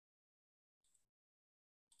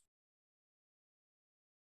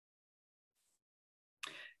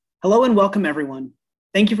Hello and welcome, everyone.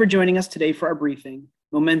 Thank you for joining us today for our briefing,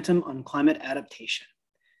 Momentum on Climate Adaptation.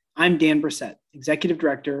 I'm Dan Brissett, Executive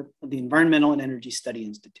Director of the Environmental and Energy Study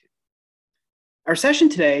Institute. Our session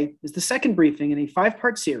today is the second briefing in a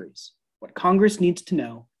five-part series, What Congress Needs to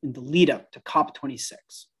Know in the Lead Up to COP26.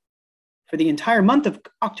 For the entire month of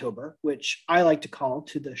October, which I like to call,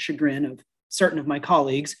 to the chagrin of certain of my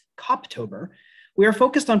colleagues, Coptober, we are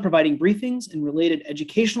focused on providing briefings and related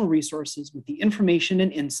educational resources with the information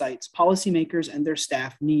and insights policymakers and their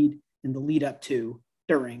staff need in the lead up to,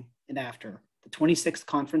 during, and after the 26th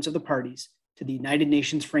Conference of the Parties to the United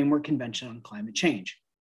Nations Framework Convention on Climate Change.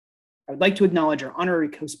 I would like to acknowledge our honorary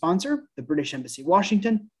co-sponsor, the British Embassy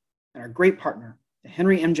Washington, and our great partner, the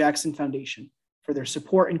Henry M. Jackson Foundation, for their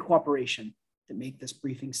support and cooperation that make this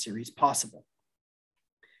briefing series possible.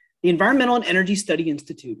 The Environmental and Energy Study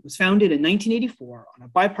Institute was founded in 1984 on a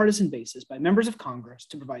bipartisan basis by members of Congress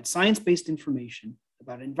to provide science-based information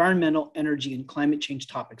about environmental, energy, and climate change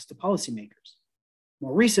topics to policymakers.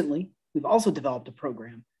 More recently, we've also developed a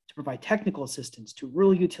program to provide technical assistance to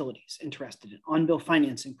rural utilities interested in on-bill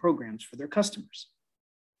financing programs for their customers.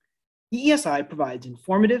 EESI provides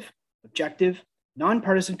informative, objective,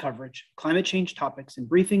 nonpartisan coverage of climate change topics in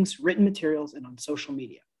briefings, written materials, and on social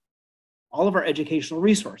media. All of our educational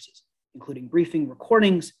resources, including briefing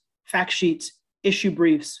recordings, fact sheets, issue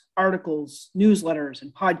briefs, articles, newsletters,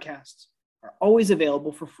 and podcasts, are always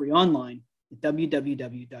available for free online at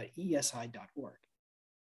www.eesi.org.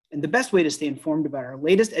 And the best way to stay informed about our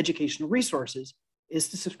latest educational resources is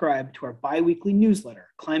to subscribe to our bi-weekly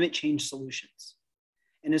newsletter, Climate Change Solutions.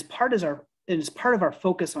 And as part of our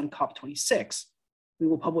focus on COP26, we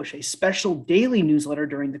will publish a special daily newsletter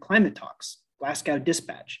during the climate talks, Glasgow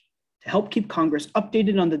Dispatch, to help keep Congress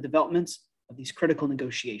updated on the developments of these critical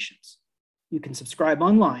negotiations. You can subscribe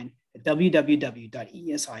online at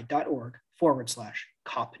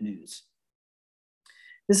www.eesi.org/COP news.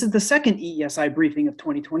 This is the second EESI briefing of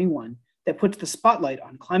 2021 that puts the spotlight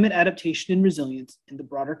on climate adaptation and resilience in the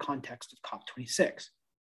broader context of COP26.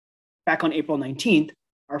 Back on April 19th,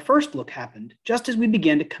 our first look happened just as we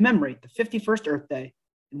began to commemorate the 51st Earth Day,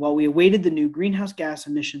 and while we awaited the new greenhouse gas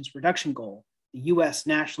emissions reduction goal, the U.S.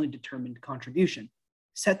 nationally determined contribution,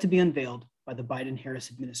 set to be unveiled by the Biden-Harris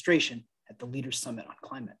administration at the Leaders Summit on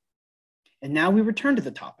Climate. And now we return to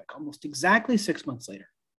the topic almost exactly 6 months later,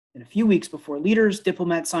 and a few weeks before leaders,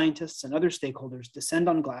 diplomats, scientists, and other stakeholders descend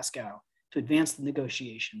on Glasgow to advance the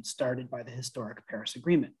negotiations started by the historic Paris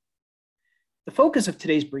Agreement. The focus of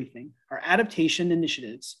today's briefing are adaptation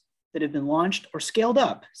initiatives that have been launched or scaled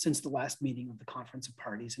up since the last meeting of the Conference of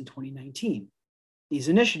Parties in 2019. These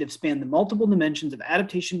initiatives span the multiple dimensions of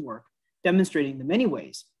adaptation work, demonstrating the many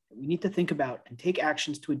ways that we need to think about and take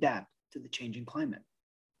actions to adapt to the changing climate.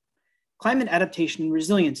 Climate adaptation and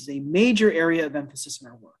resilience is a major area of emphasis in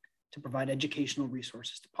our work to provide educational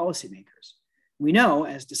resources to policymakers. We know,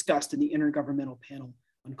 as discussed in the Intergovernmental Panel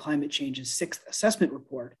on Climate Change's sixth assessment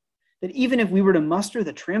report, that even if we were to muster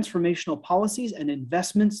the transformational policies and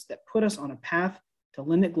investments that put us on a path to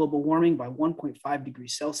limit global warming by 1.5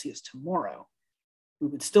 degrees Celsius tomorrow, we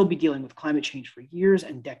would still be dealing with climate change for years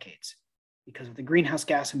and decades because of the greenhouse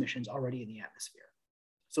gas emissions already in the atmosphere.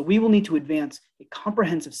 So we will need to advance a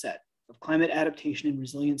comprehensive set of climate adaptation and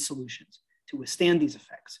resilience solutions to withstand these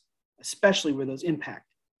effects, especially where those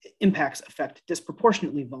impacts affect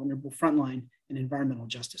disproportionately vulnerable frontline and environmental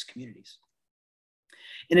justice communities.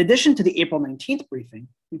 In addition to the April 19th briefing,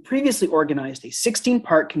 we previously organized a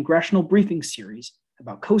 16-part congressional briefing series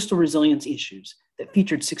about coastal resilience issues that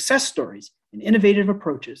featured success stories and innovative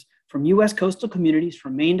approaches from U.S. coastal communities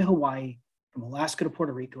from Maine to Hawaii, from Alaska to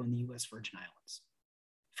Puerto Rico and the U.S. Virgin Islands.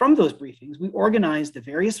 From those briefings, we organized the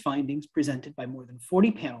various findings presented by more than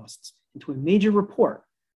 40 panelists into a major report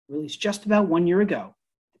released just about 1 year ago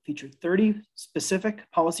that featured 30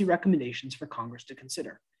 specific policy recommendations for Congress to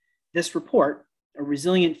consider. This report, A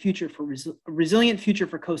Resilient Future for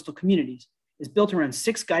Coastal Communities, is built around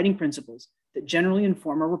 6 guiding principles that generally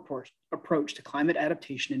inform our approach to climate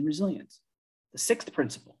adaptation and resilience. The 6th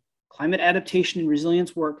principle, climate adaptation and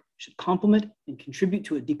resilience work should complement and contribute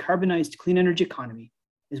to a decarbonized clean energy economy,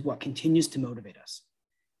 is what continues to motivate us.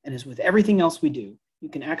 And as with everything else we do, you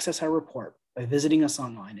can access our report by visiting us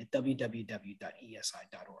online at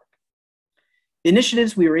www.eesi.org. The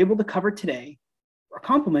initiatives we were able to cover today are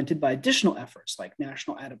complemented by additional efforts like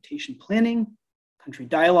national adaptation planning, country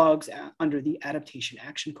dialogues under the Adaptation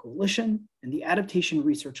Action Coalition, and the Adaptation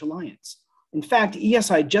Research Alliance. In fact,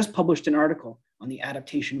 EESI just published an article on the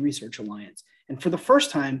Adaptation Research Alliance, and for the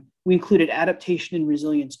first time, we included adaptation and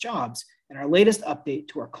resilience jobs in our latest update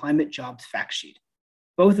to our climate jobs fact sheet.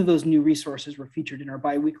 Both of those new resources were featured in our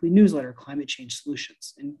bi-weekly newsletter, Climate Change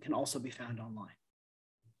Solutions, and can also be found online.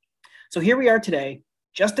 So here we are today,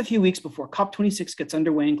 just a few weeks before COP26 gets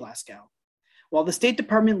underway in Glasgow. While the State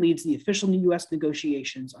Department leads the official U.S.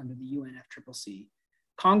 negotiations under the UNFCCC,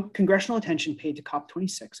 congressional attention paid to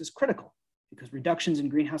COP26 is critical because reductions in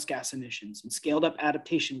greenhouse gas emissions and scaled up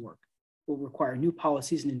adaptation work will require new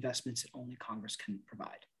policies and investments that only Congress can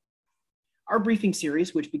provide. Our briefing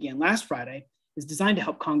series, which began last Friday, is designed to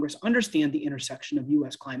help Congress understand the intersection of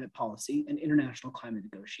US climate policy and international climate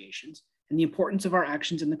negotiations and the importance of our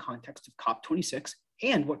actions in the context of COP26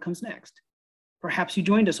 and what comes next. Perhaps you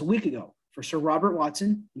joined us a week ago for Sir Robert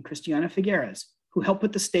Watson and Christiana Figueres, who help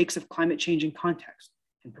put the stakes of climate change in context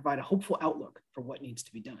and provide a hopeful outlook for what needs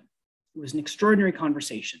to be done. It was an extraordinary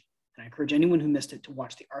conversation, and I encourage anyone who missed it to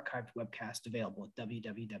watch the archived webcast available at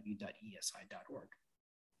www.eesi.org.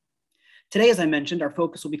 Today, as I mentioned, our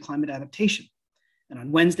focus will be climate adaptation. And on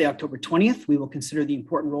Wednesday, October 20th, we will consider the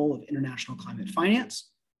important role of international climate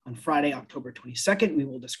finance. On Friday, October 22nd, we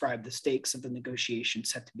will describe the stakes of the negotiations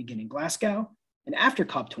set to begin in Glasgow. And after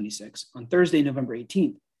COP26, on Thursday, November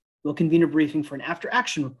 18th, we'll convene a briefing for an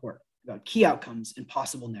after-action report about key outcomes and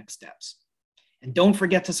possible next steps. And don't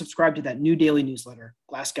forget to subscribe to that new daily newsletter,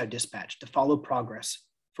 Glasgow Dispatch, to follow progress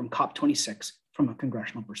from COP26 from a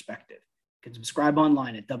congressional perspective. You can subscribe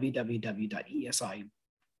online at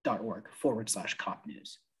www.eesi.org/COP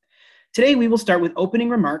news. Today, we will start with opening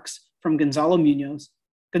remarks from Gonzalo Munoz.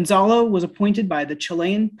 Gonzalo was appointed by the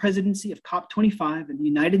Chilean presidency of COP25 and the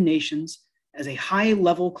United Nations as a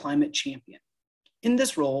high-level climate champion. In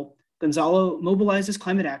this role, Gonzalo mobilizes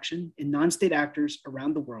climate action in non-state actors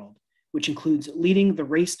around the world, which includes leading the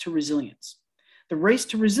Race to Resilience. The Race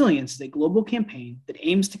to Resilience is a global campaign that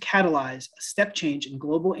aims to catalyze a step change in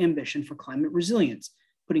global ambition for climate resilience,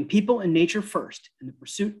 putting people and nature first in the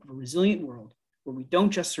pursuit of a resilient world where we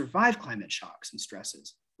don't just survive climate shocks and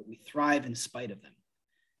stresses, but we thrive in spite of them.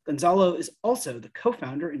 Gonzalo is also the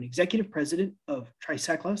co-founder and executive president of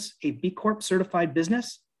Triciclos, a B Corp certified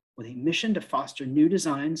business with a mission to foster new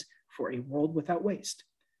designs for a world without waste.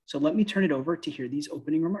 So let me turn it over to hear these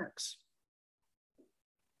opening remarks.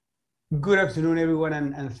 Good afternoon, everyone,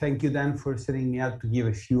 and thank you, Dan, for setting me up to give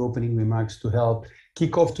a few opening remarks to help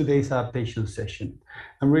kick off today's adaptation session.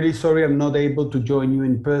 I'm really sorry I'm not able to join you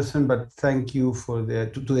in person, but thank you to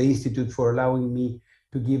the Institute for allowing me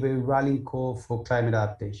to give a rallying call for climate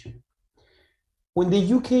adaptation. When the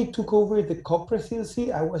UK took over the COP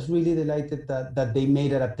presidency, I was really delighted that they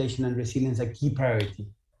made adaptation and resilience a key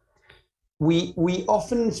priority. We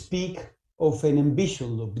often speak of an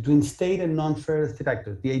ambition loop between state and non-federal state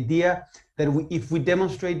actors. The idea that if we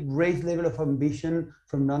demonstrate raised level of ambition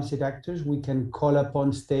from non-state actors, we can call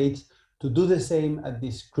upon states to do the same at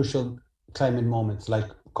these crucial climate moments like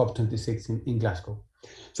COP26 in Glasgow.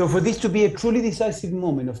 So for this to be a truly decisive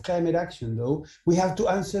moment of climate action, though, we have to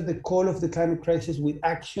answer the call of the climate crisis with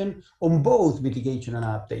action on both mitigation and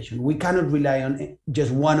adaptation. We cannot rely on just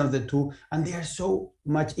one of the two, and they are so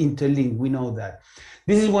much interlinked, we know that.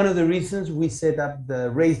 This is one of the reasons we set up the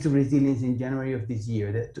Race to Resilience in January of this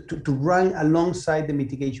year, to run alongside the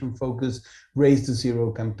mitigation-focused Race to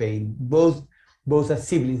Zero campaign, both as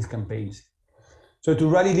siblings campaigns. So to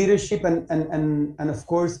rally leadership and of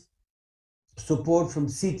course, support from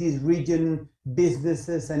cities, region,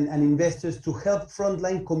 businesses, and investors to help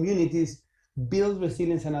frontline communities build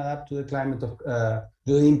resilience and adapt to the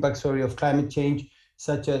impacts of climate change,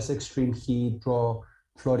 such as extreme heat, drought,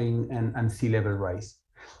 flooding, and sea level rise.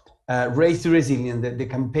 Race to Resilience, the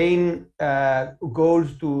campaign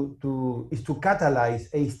goals is to catalyze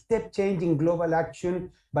a step change in global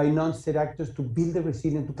action by non-state actors to build the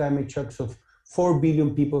resilience to climate shocks of 4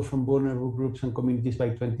 billion people from vulnerable groups and communities by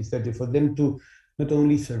 2030, for them to not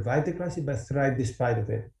only survive the crisis, but thrive despite of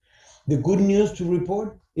it. The good news to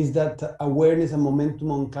report is that awareness and momentum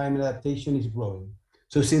on climate adaptation is growing.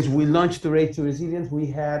 So since we launched the Race to Resilience, we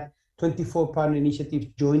had 24 partner initiatives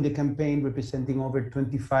join the campaign, representing over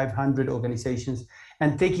 2,500 organizations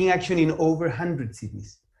and taking action in over 100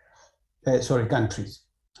 countries.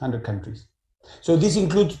 So this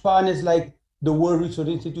includes partners like the World Resource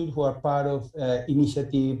Institute, who are part of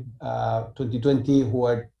Initiative 2020, who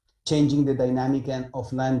are changing the dynamic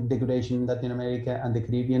of land degradation in Latin America and the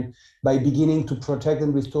Caribbean by beginning to protect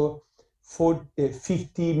and restore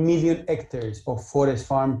 50 million hectares of forest,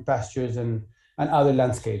 farm, pastures, and other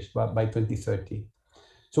landscapes by 2030.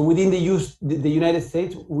 So within the United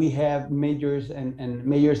States, we have mayors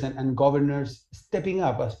and governors stepping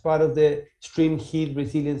up as part of the Extreme Heat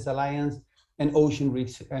Resilience Alliance and Ocean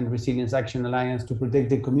Risk and Resilience Action Alliance to protect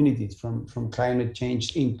the communities from climate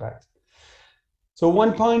change impact. So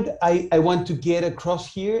one point I want to get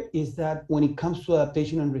across here is that when it comes to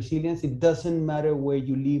adaptation and resilience, it doesn't matter where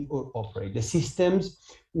you live or operate. The systems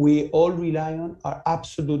we all rely on are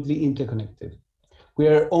absolutely interconnected. We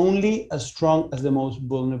are only as strong as the most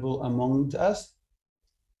vulnerable among us,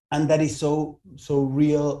 and that is so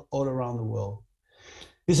real all around the world.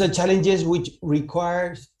 These are challenges which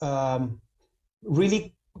requires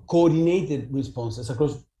really coordinated responses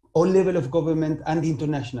across all levels of government and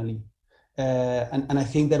internationally. And I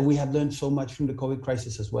think that we have learned so much from the COVID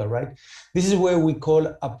crisis as well, right? This is where we call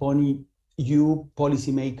upon you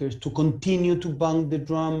policymakers to continue to bang the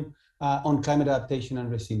drum on climate adaptation and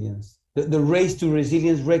resilience. The race to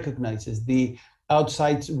resilience recognizes the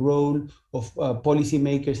outside role of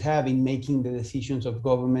policymakers have in making the decisions of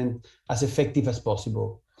government as effective as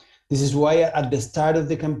possible. This is why at the start of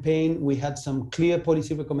the campaign, we had some clear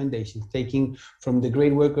policy recommendations taken from the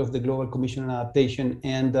great work of the Global Commission on Adaptation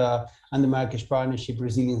and the Marrakesh Partnership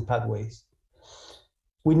Resilience Pathways.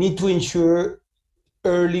 We need to ensure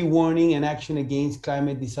early warning and action against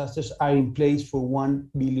climate disasters are in place for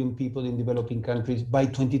 1 billion people in developing countries by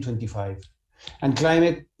 2025. And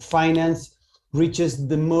climate finance reaches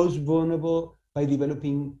the most vulnerable by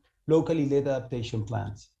developing locally led adaptation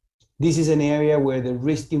plans. This is an area where the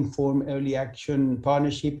risk-informed early action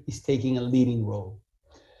partnership is taking a leading role.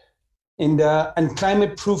 And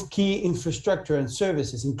climate-proof key infrastructure and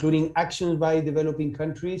services, including actions by developing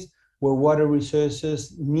countries where water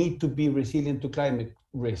resources need to be resilient to climate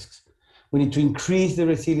risks. We need to increase the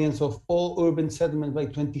resilience of all urban settlements by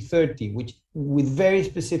 2030, with very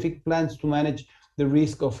specific plans to manage the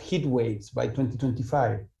risk of heat waves by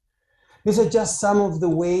 2025. These are just some of the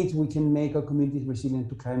ways we can make our communities resilient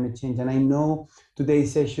to climate change. And I know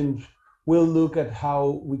today's session will look at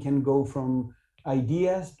how we can go from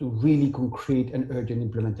ideas to really concrete and urgent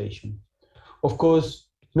implementation. Of course,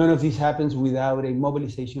 none of this happens without a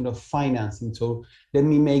mobilization of financing. So let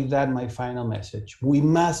me make that my final message. We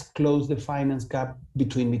must close the finance gap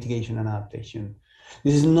between mitigation and adaptation.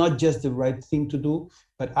 This is not just the right thing to do,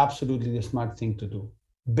 but absolutely the smart thing to do.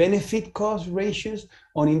 Benefit cost ratios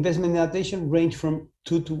on investment in adaptation range from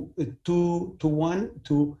 2 to 1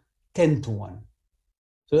 to 10 to 1.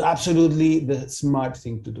 So absolutely the smart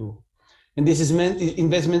thing to do. And this is meant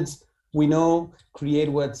investments we know create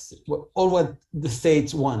what the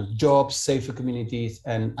states want: jobs, safer communities,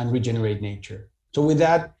 and regenerate nature. So with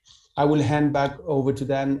that, I will hand back over to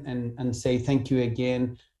Dan and say thank you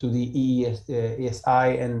again to the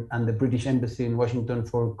EESI and the British Embassy in Washington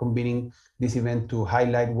for convening this event to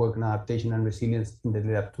highlight work on adaptation and resilience in the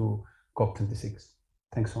lead up to COP26.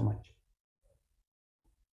 Thanks so much.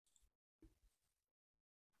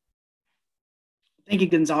 Thank you,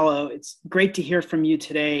 Gonzalo. It's great to hear from you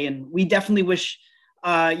today. And we definitely wish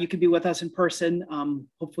you could be with us in person.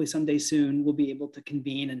 Hopefully someday soon we'll be able to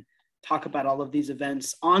convene and talk about all of these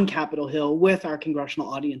events on Capitol Hill with our congressional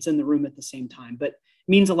audience in the room at the same time. But it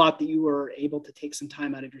means a lot that you were able to take some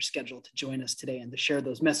time out of your schedule to join us today and to share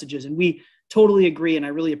those messages. And we totally agree. And I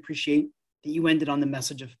really appreciate that you ended on the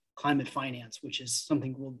message of climate finance, which is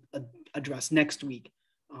something we'll address next week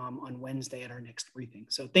on Wednesday at our next briefing.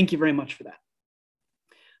 So thank you very much for that.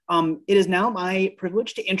 It is now my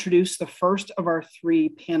privilege to introduce the first of our 3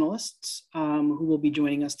 panelists who will be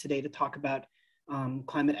joining us today to talk about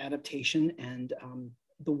climate adaptation and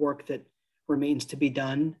the work that remains to be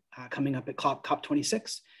done coming up at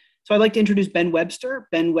COP26. So I'd like to introduce Ben Webster.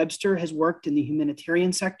 Ben Webster has worked in the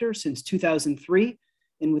humanitarian sector since 2003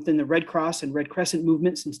 and within the Red Cross and Red Crescent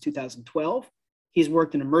movement since 2012. He's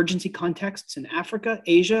worked in emergency contexts in Africa,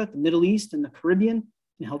 Asia, the Middle East, and the Caribbean,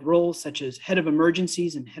 and held roles such as head of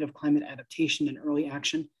emergencies and head of climate adaptation and early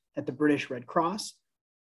action at the British Red Cross.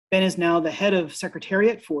 Ben is now the head of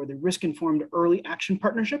secretariat for the Risk-Informed Early Action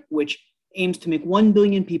Partnership, which aims to make 1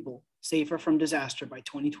 billion people safer from disaster by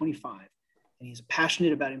 2025. And he's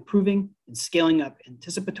passionate about improving and scaling up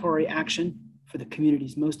anticipatory action for the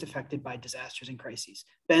communities most affected by disasters and crises.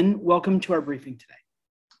 Ben, welcome to our briefing today.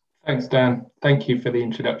 Thanks, Dan. Thank you for the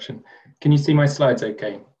introduction. Can you see my slides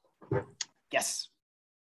okay? Yes.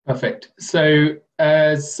 Perfect. So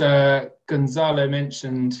as Gonzalo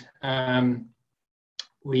mentioned,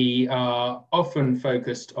 we are often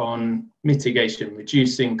focused on mitigation,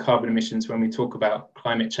 reducing carbon emissions when we talk about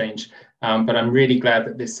climate change. But I'm really glad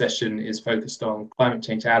that this session is focused on climate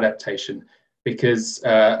change adaptation, because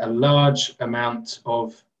a large amount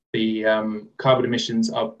of the carbon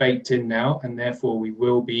emissions are baked in now, and therefore we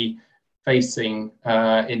will be facing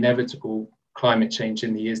inevitable climate change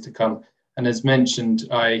in the years to come. And as mentioned,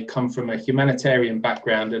 I come from a humanitarian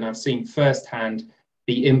background, and I've seen firsthand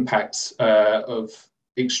the impacts of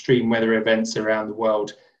extreme weather events around the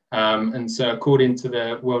world. And so according to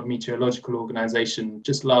the World Meteorological Organization,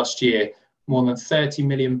 just last year, more than 30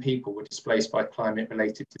 million people were displaced by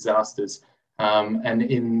climate-related disasters. And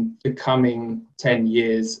in the coming 10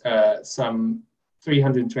 years, some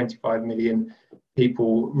 325 million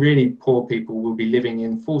people, really poor people, will be living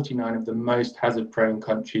in 49 of the most hazard-prone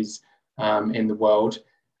countries in the world.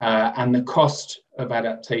 And the cost of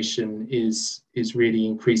adaptation is really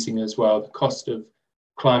increasing as well. The cost of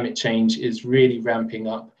climate change is really ramping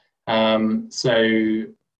up. So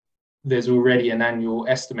there's already an annual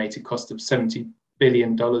estimated cost of $70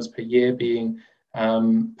 billion per year being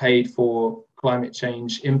paid for climate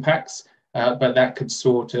change impacts, but that could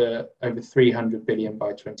soar to over 300 billion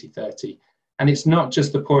by 2030. And it's not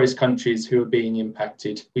just the poorest countries who are being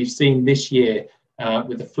impacted. We've seen this year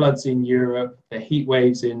with the floods in Europe, the heat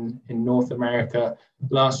waves in North America,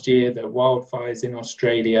 last year the wildfires in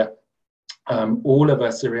Australia. All of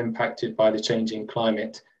us are impacted by the changing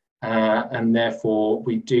climate, and therefore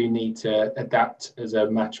we do need to adapt as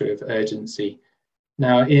a matter of urgency.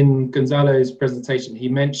 Now, in Gonzalo's presentation, he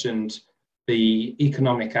mentioned the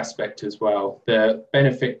economic aspect as well, the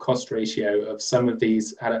benefit cost ratio of some of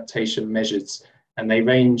these adaptation measures, and they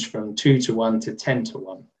range from 2 to 1 to 10 to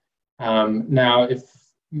 1. Now, if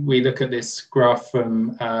we look at this graph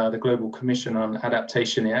from the Global Commission on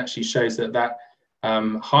Adaptation, it actually shows that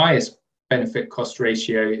highest benefit cost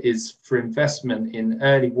ratio is for investment in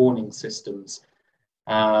early warning systems.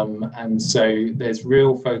 And so there's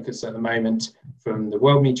real focus at the moment from the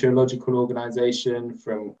World Meteorological Organization,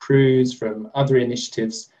 from crews, from other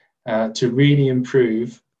initiatives to really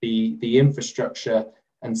improve the infrastructure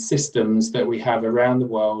and systems that we have around the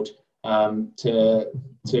world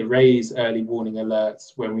to raise early warning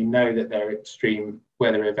alerts when we know that there are extreme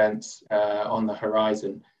weather events on the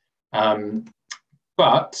horizon.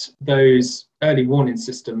 But those early warning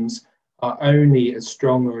systems are only as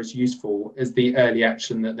strong or as useful as the early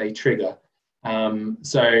action that they trigger.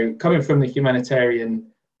 So coming from the humanitarian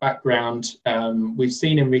background, we've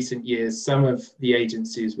seen in recent years some of the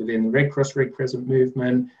agencies within the Red Cross, Red Crescent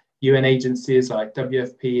movement, UN agencies like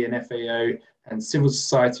WFP and FAO, and civil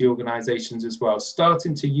society organizations as well,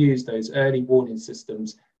 starting to use those early warning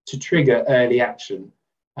systems to trigger early action.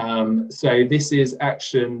 So this is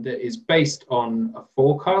action that is based on a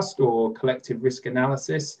forecast or collective risk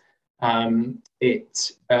analysis.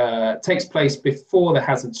 It takes place before the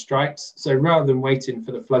hazard strikes. So rather than waiting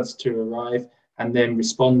for the floods to arrive and then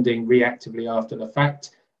responding reactively after the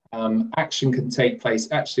fact, action can take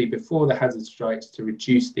place actually before the hazard strikes to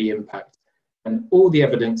reduce the impact. And all the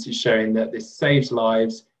evidence is showing that this saves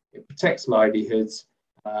lives, it protects livelihoods,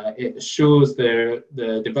 it assures the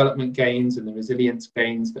development gains and the resilience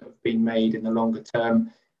gains that have been made in the longer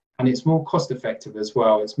term. And it's more cost effective as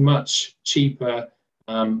well. It's much cheaper,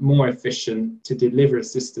 more efficient to deliver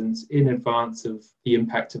assistance in advance of the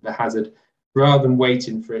impact of the hazard, rather than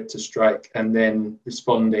waiting for it to strike and then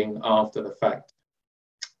responding after the fact.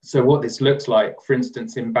 So what this looks like, for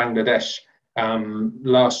instance, in Bangladesh,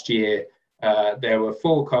 last year, there were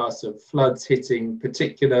forecasts of floods hitting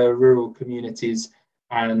particular rural communities,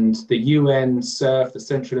 and the UN CERF, the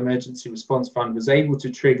Central Emergency Response Fund, was able to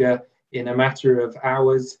trigger in a matter of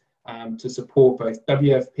hours to support both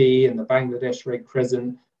WFP and the Bangladesh Red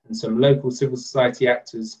Crescent and some local civil society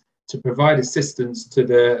actors to provide assistance to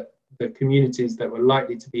the communities that were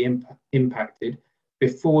likely to be impacted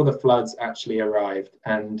before the floods actually arrived.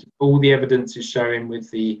 And all the evidence is showing with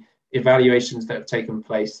the evaluations that have taken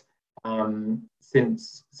place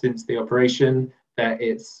since the operation that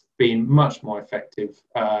it's been much more effective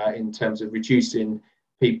in terms of reducing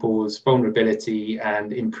people's vulnerability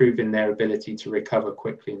and improving their ability to recover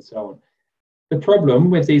quickly and so on. The problem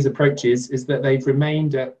with these approaches is that they've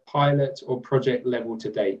remained at pilot or project level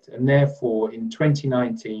to date, and therefore in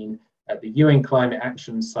 2019 at the UN Climate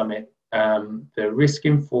Action Summit, the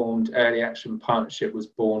Risk-Informed Early Action Partnership was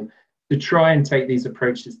born to try and take these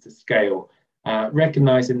approaches to scale,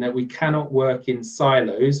 recognizing that we cannot work in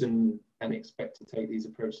silos and expect to take these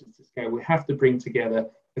approaches to scale. We have to bring together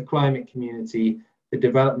the climate community, the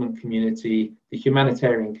development community, the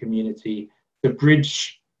humanitarian community to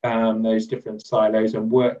bridge those different silos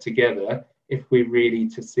and work together if we're really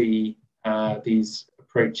to see these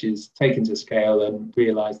approaches taken to scale and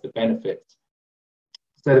realize the benefits.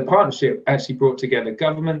 So the partnership actually brought together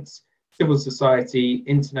governments, civil society,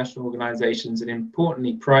 international organizations, and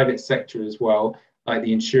importantly, private sector as well, like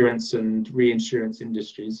the insurance and reinsurance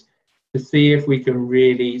industries, to see if we can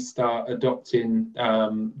really start adopting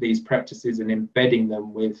these practices and embedding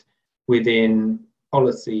them within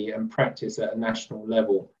policy and practice at a national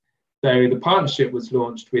level. So the partnership was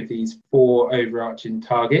launched with these 4 overarching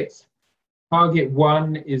targets. Target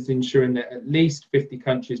 1 is ensuring that at least 50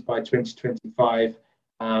 countries by 2025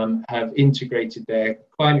 have integrated their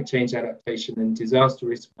climate change adaptation and disaster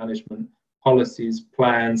risk management policies,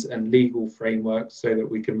 plans, and legal frameworks so that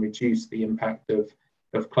we can reduce the impact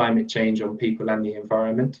of climate change on people and the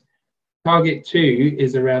environment. Target 2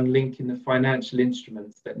 is around linking the financial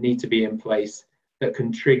instruments that need to be in place that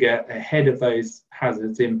can trigger ahead of those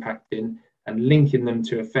hazards impacting and linking them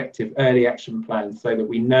to effective early action plans so that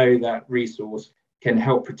we know that resource can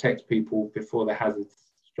help protect people before the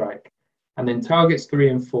hazards strike. And then targets 3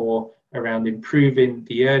 and 4 around improving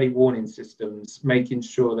the early warning systems, making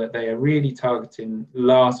sure that they are really targeting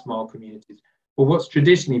last mile communities, or what's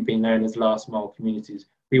traditionally been known as last mile communities.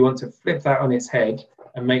 We want to flip that on its head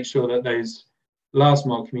and make sure that those last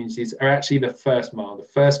mile communities are actually the first mile, the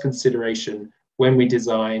first consideration when we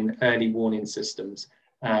design early warning systems,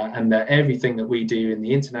 and that everything that we do in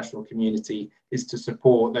the international community is to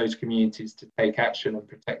support those communities to take action and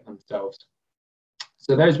protect themselves.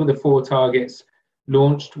 So those were the 4 targets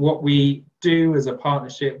launched. What we do as a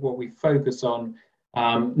partnership, what we focus on,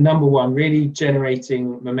 number 1, really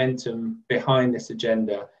generating momentum behind this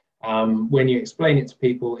agenda. When you explain it to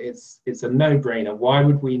people, it's a no-brainer. Why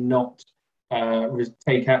would we not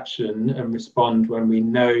take action and respond when we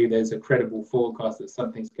know there's a credible forecast that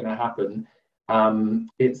something's going to happen?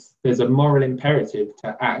 There's a moral imperative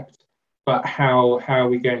to act, but how are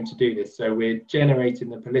we going to do this? So we're generating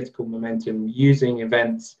the political momentum using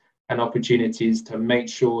events and opportunities to make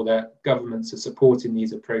sure that governments are supporting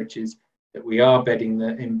these approaches, that we are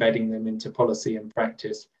embedding them into policy and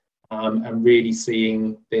practice, and really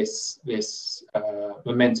seeing this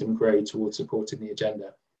momentum grow towards supporting the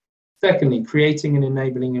agenda. Secondly, creating an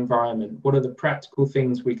enabling environment. What are the practical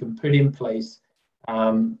things we can put in place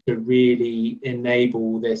to really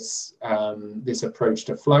enable this approach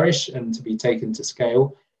to flourish and to be taken to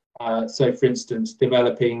scale? So for instance,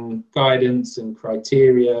 developing guidance and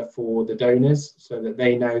criteria for the donors so that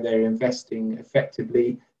they know they're investing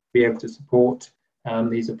effectively to be able to support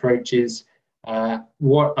these approaches.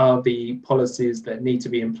 What are the policies that need to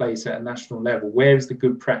be in place at a national level? Where is the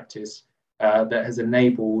good practice that has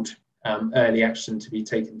enabled early action to be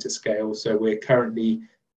taken to scale? So we're currently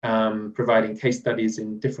providing case studies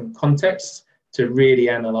in different contexts to really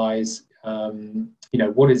analyse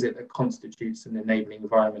what is it that constitutes an enabling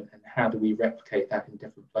environment and how do we replicate that in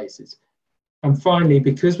different places. And finally,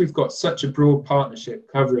 because we've got such a broad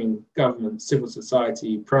partnership covering government, civil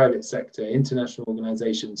society, private sector, international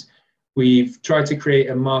organisations, we've tried to create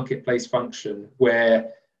a marketplace function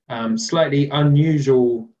where slightly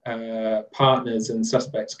unusual partners and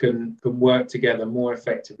suspects can work together more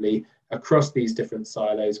effectively across these different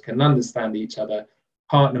silos, can understand each other,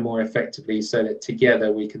 partner more effectively so that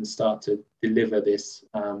together we can start to deliver this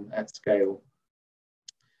at scale.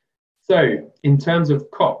 So in terms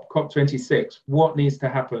of COP26, what needs to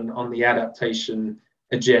happen on the adaptation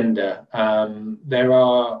agenda? There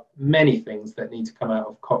are many things that need to come out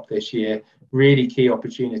of COP this year, really key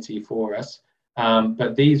opportunity for us.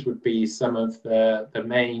 But these would be some of the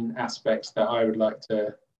main aspects that I would like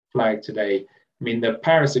to flag today. I mean, the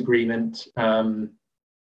Paris Agreement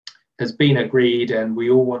has been agreed and we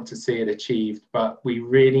all want to see it achieved, but we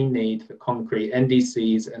really need the concrete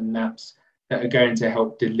NDCs and NAPs that are going to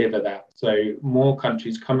help deliver that. So more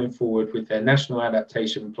countries coming forward with their national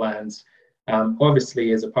adaptation plans.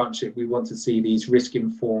 Obviously, as a partnership, we want to see these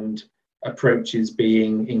risk-informed approaches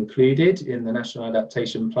being included in the national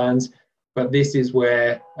adaptation plans. But this is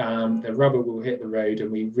where the rubber will hit the road,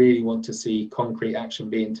 and we really want to see concrete action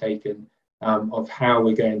being taken of how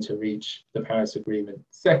we're going to reach the Paris Agreement.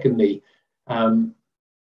 Secondly,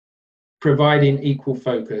 providing equal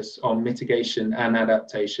focus on mitigation and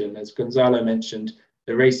adaptation. As Gonzalo mentioned,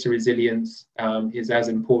 the race to resilience is as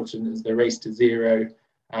important as the race to zero,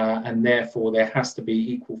 and therefore there has to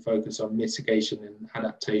be equal focus on mitigation and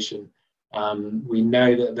adaptation. We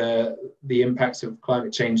know that the impacts of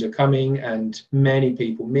climate change are coming, and many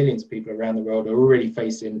people, millions of people around the world are already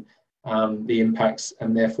facing the impacts,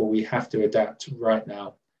 and therefore we have to adapt right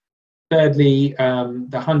now. Thirdly, the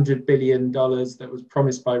 $100 billion that was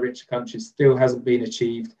promised by richer countries still hasn't been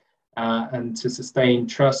achieved, and to sustain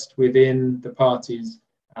trust within the parties,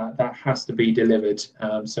 that has to be delivered.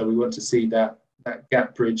 So we want to see that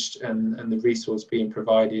gap bridged and the resource being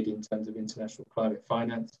provided in terms of international climate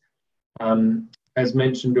finance. As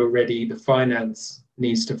mentioned already, the finance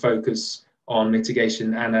needs to focus on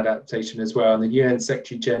mitigation and adaptation as well. And the UN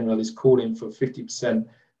Secretary General is calling for 50%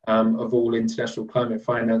 of all international climate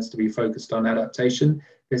finance to be focused on adaptation.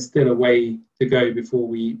 There's still a way to go before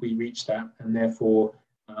we reach that, and therefore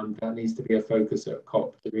that needs to be a focus at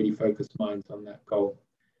COP to really focus minds on that goal.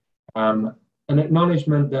 An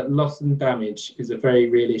acknowledgement that loss and damage is a very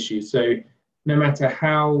real issue. So no matter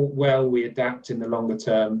how well we adapt in the longer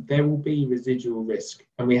term, there will be residual risk,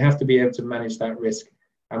 and we have to be able to manage that risk.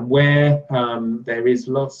 And where there is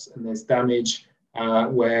loss and there's damage,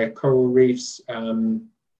 where coral reefs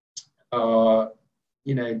are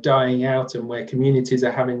dying out, and where communities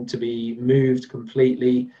are having to be moved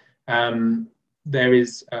completely, there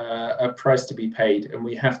is a price to be paid, and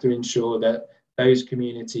we have to ensure that those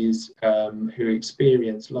communities who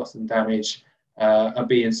experience loss and damage are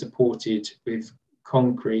being supported with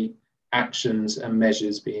concrete actions and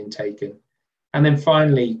measures being taken. And then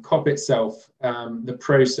finally, COP itself, the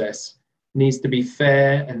process needs to be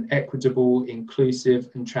fair and equitable, inclusive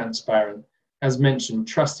and transparent. As mentioned,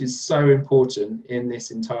 trust is so important in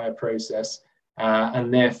this entire process,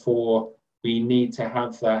 and therefore we need to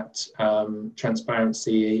have that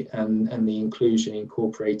transparency and the inclusion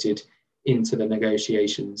incorporated into the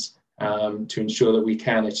negotiations to ensure that we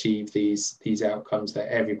can achieve these outcomes that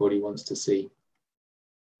everybody wants to see.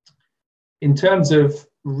 In terms of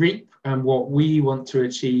REAP and what we want to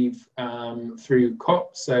achieve through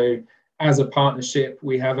COP, so as a partnership,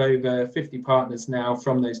 we have over 50 partners now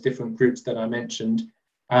from those different groups that I mentioned.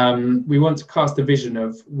 We want to cast a vision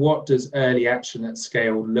of what does early action at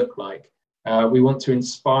scale look like. We want to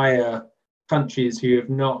inspire countries who have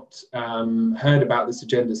not heard about this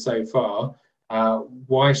agenda so far.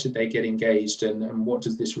 Why should they get engaged, and what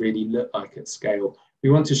does this really look like at scale? We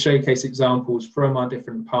want to showcase examples from our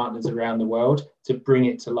different partners around the world to bring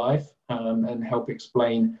it to life and help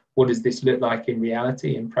explain what does this look like in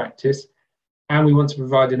reality, in practice. And we want to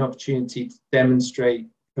provide an opportunity to demonstrate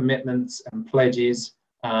commitments and pledges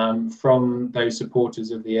from those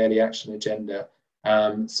supporters of the early action agenda.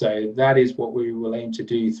 So that is what we will aim to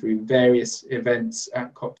do through various events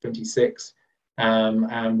at COP26.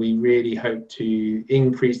 And we really hope to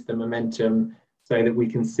increase the momentum so that we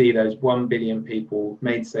can see those 1 billion people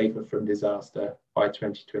made safer from disaster by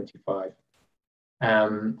 2025.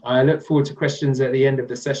 I look forward to questions at the end of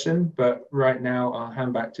the session, but right now I'll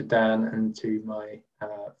hand back to Dan and to my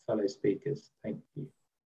fellow speakers. Thank you.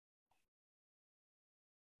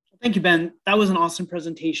 Thank you, Ben. That was an awesome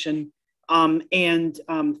presentation.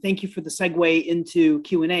 Thank you for the segue into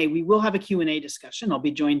Q&A. We will have a Q&A discussion. I'll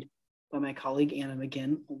be joined by my colleague Anna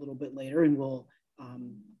McGinn a little bit later, and we'll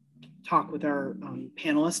talk with our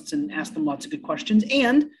panelists and ask them lots of good questions.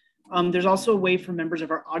 And there's also a way for members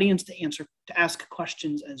of our audience to ask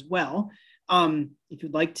questions as well. If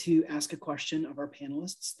you'd like to ask a question of our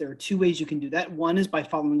panelists, there are two ways you can do that. One is by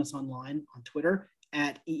following us online on Twitter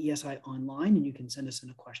at EESI Online, and you can send us in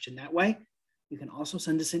a question that way. You can also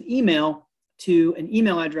send us an email to an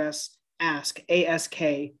email address, ask@eesi.org.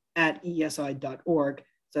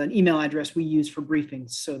 It's an email address we use for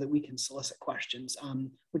briefings so that we can solicit questions.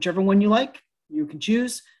 Whichever one you like, you can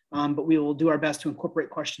choose, but we will do our best to incorporate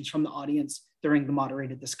questions from the audience during the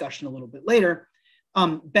moderated discussion a little bit later.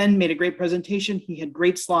 Ben made a great presentation. He had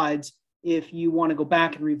great slides. If you want to go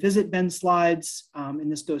back and revisit Ben's slides, and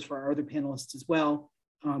this goes for our other panelists as well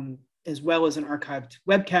as an archived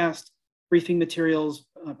webcast, briefing materials,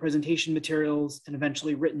 presentation materials, and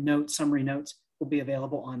eventually written notes, summary notes will be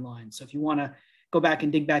available online. So if you want to go back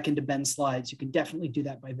and dig back into Ben's slides, you can definitely do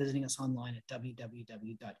that by visiting us online at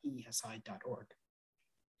www.eesi.org.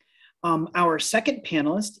 Our second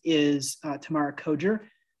panelist is Tamara Koger.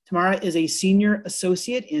 Tamara is a senior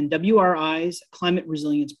associate in WRI's climate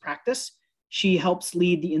resilience practice. She helps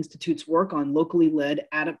lead the Institute's work on locally led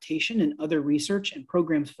adaptation and other research and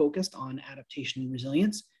programs focused on adaptation and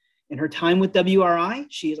resilience. In her time with WRI,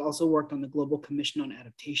 she has also worked on the Global Commission on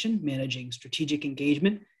Adaptation, managing strategic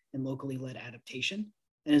engagement and locally led adaptation,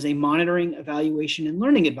 and is a monitoring, evaluation, and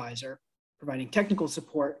learning advisor, providing technical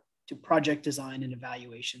support to project design and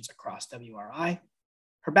evaluations across WRI.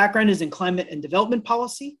 Her background is in climate and development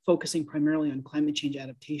policy, focusing primarily on climate change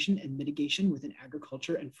adaptation and mitigation within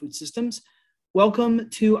agriculture and food systems. Welcome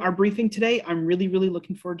to our briefing today. I'm really, really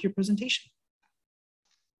looking forward to your presentation.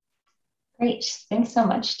 Great, thanks so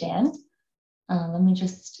much, Dan. Let me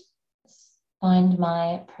just find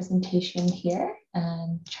my presentation here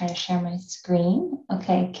and try to share my screen.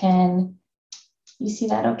 Okay, can you see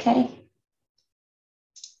that okay?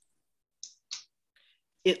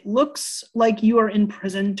 It looks like you are in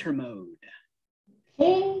presenter mode.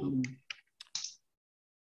 Okay. Let me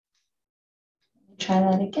try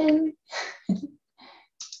that again.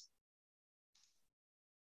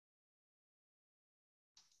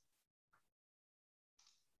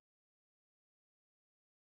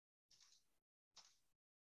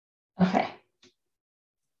 Okay.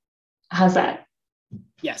 How's that?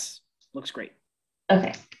 Yes, looks great.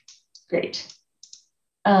 Okay, great.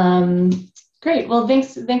 Great. Well,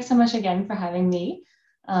 thanks so much again for having me.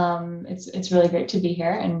 It's really great to be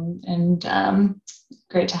here and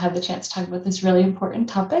great to have the chance to talk about this really important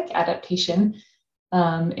topic, adaptation,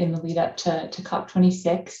 in the lead up to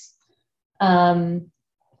COP26.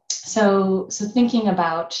 So thinking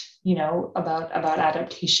about, about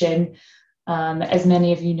adaptation, as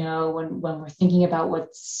many of you know, when we're thinking about what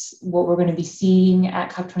we're going to be seeing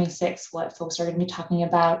at COP26, what folks are going to be talking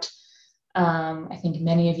about, I think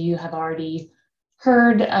many of you have already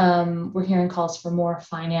heard, we're hearing calls for more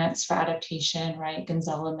finance for adaptation, right?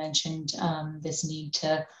 Gonzalo mentioned this need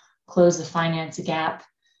to close the finance gap,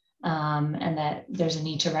 and that there's a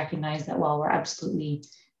need to recognize that while we're absolutely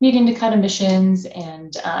needing to cut emissions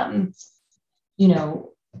and,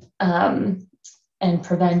 and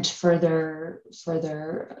prevent further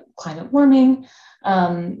climate warming,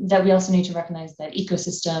 that we also need to recognize that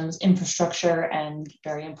ecosystems, infrastructure, and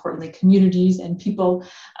very importantly, communities and people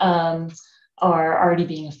are already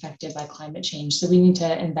being affected by climate change. So we need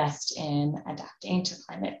to invest in adapting to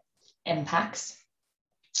climate impacts.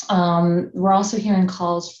 We're also hearing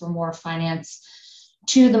calls for more finance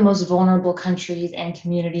to the most vulnerable countries and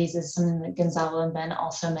communities, is something that Gonzalo and Ben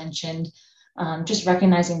also mentioned, just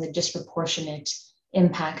recognizing the disproportionate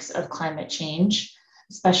impacts of climate change,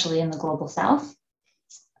 especially in the global south.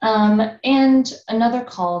 And another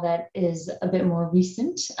call that is a bit more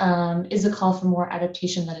recent is a call for more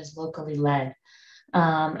adaptation that is locally led.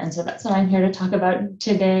 And so that's what I'm here to talk about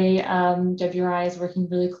today. WRI is working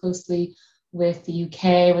really closely with the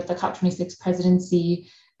UK, with the COP26 presidency,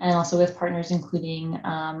 and also with partners including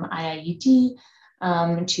IIED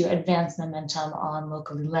to advance momentum on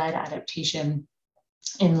locally led adaptation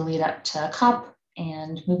in the lead up to COP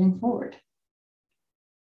and moving forward.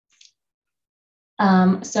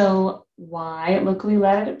 So why locally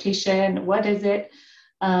led adaptation? What is it?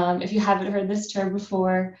 If you haven't heard this term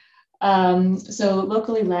before, so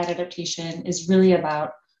locally led adaptation is really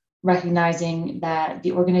about recognizing that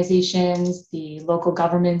the organizations, the local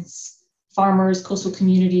governments, farmers, coastal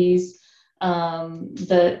communities,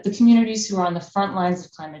 the communities who are on the front lines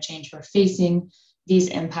of climate change, who are facing these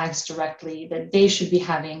impacts directly, that they should be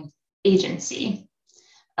having agency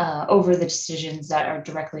over the decisions that are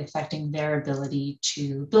directly affecting their ability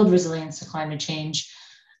to build resilience to climate change,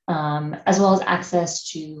 as well as access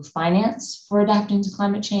to finance for adapting to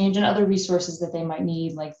climate change and other resources that they might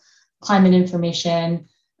need, like climate information,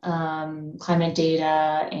 climate data,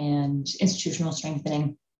 and institutional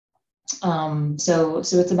strengthening. So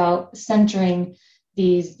it's about centering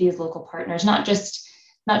these local partners, not just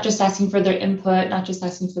asking for their input, not just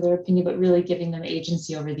asking for their opinion, but really giving them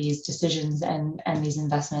agency over these decisions and these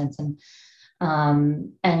investments. And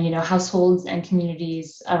households and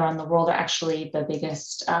communities around the world are actually the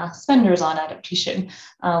biggest spenders on adaptation,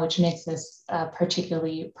 which makes this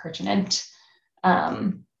particularly pertinent.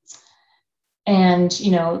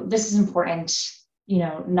 This is important,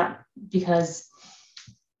 not because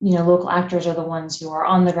local actors are the ones who are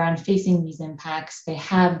on the ground facing these impacts. They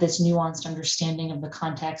have this nuanced understanding of the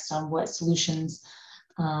context on what solutions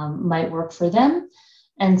might work for them.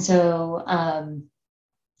 And so,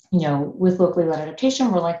 with locally led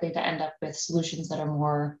adaptation, we're likely to end up with solutions that are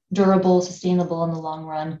more durable, sustainable in the long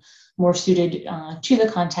run, more suited to the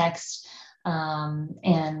context, and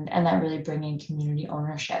that really bringing community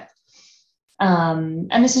ownership.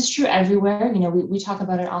 And this is true everywhere. We talk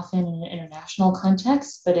about it often in an international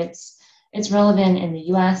context, but it's relevant in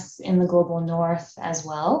the US, in the global north as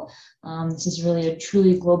well. This is really a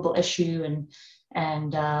truly global issue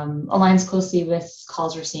and aligns closely with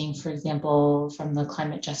calls we're seeing, for example, from the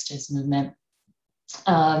climate justice movement.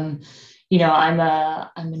 I'm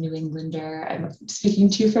a New Englander. I'm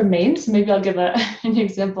speaking to you from Maine, so maybe I'll give an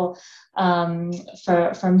example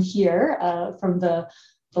from here, from the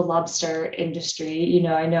lobster industry.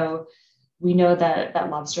 We know that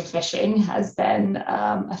lobster fishing has been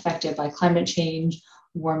affected by climate change.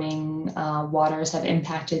 Warming waters have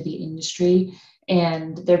impacted the industry,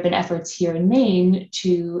 and there have been efforts here in Maine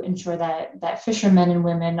to ensure that fishermen and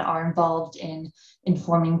women are involved in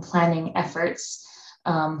informing planning efforts,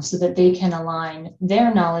 so that they can align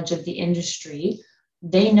their knowledge of the industry.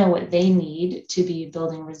 They know what they need to be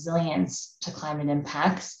building resilience to climate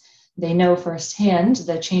impacts. They know firsthand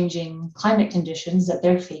the changing climate conditions that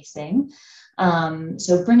they're facing.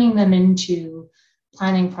 So bringing them into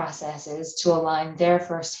planning processes to align their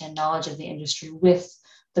firsthand knowledge of the industry with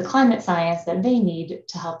the climate science that they need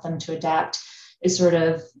to help them to adapt is sort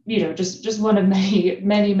of, just one of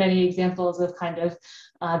many examples of kind of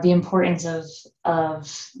the importance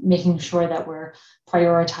of making sure that we're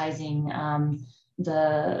prioritizing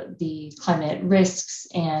the climate risks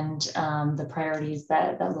and the priorities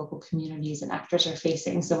that local communities and actors are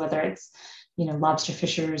facing. So whether it's lobster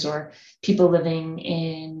fishers or people living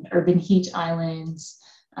in urban heat islands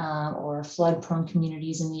or flood-prone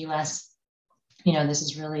communities in the U.S., this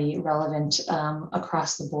is really relevant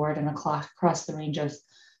across the board and across the range of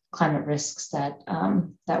climate risks that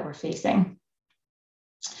we're facing.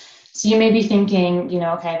 So you may be thinking,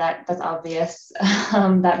 okay, that's obvious.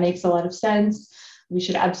 That makes a lot of sense. We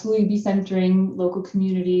should absolutely be centering local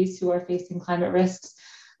communities who are facing climate risks.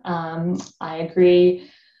 I agree.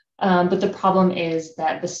 But the problem is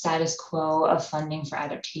that the status quo of funding for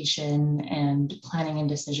adaptation and planning and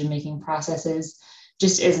decision-making processes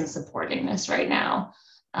just isn't supporting this right now.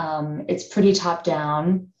 It's pretty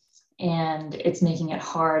top-down, and it's making it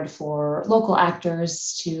hard for local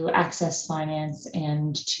actors to access finance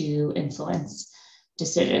and to influence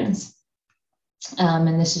decisions.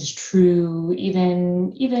 And this is true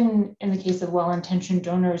even in the case of well-intentioned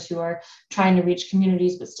donors who are trying to reach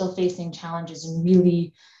communities but still facing challenges and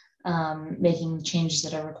really making changes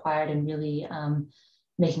that are required and really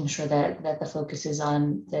making sure that the focus is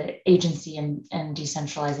on the agency and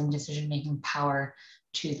decentralizing decision-making power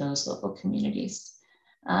to those local communities.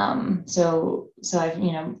 So I've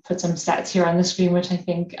put some stats here on the screen, which I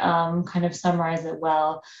think kind of summarize it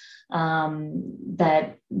well.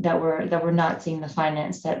 That we're not seeing the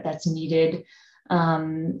finance that's needed.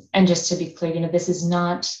 And just to be clear, this is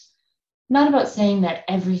not about saying that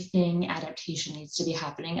everything adaptation needs to be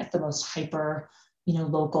happening at the most hyper,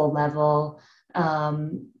 local level.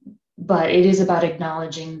 But it is about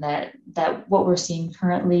acknowledging that what we're seeing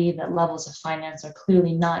currently, that levels of finance are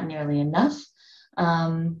clearly not nearly enough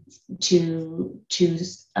to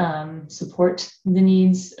support the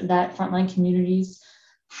needs that frontline communities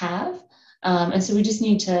have. And so we just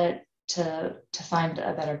need to find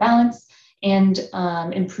a better balance and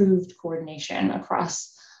improved coordination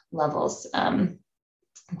across levels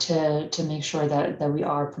to make sure that we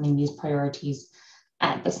are putting these priorities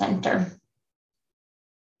at the center.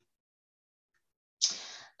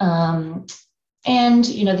 And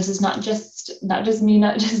this is not just me,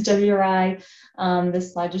 not just WRI.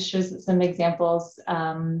 This slide just shows some examples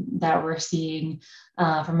that we're seeing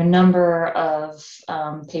from a number of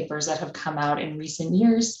papers that have come out in recent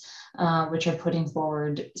years, which are putting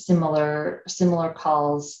forward similar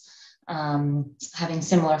calls, having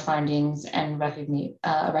similar findings and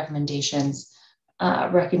recommendations,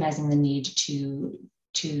 recognizing the need to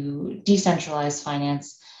decentralize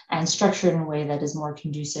finance and structure it in a way that is more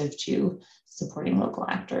conducive to supporting local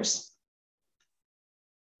actors.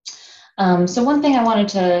 So one thing I wanted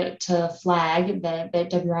to flag that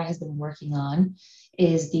WRI has been working on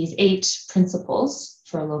is these 8 principles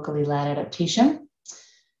for locally led adaptation.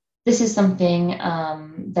 This is something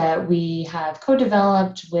that we have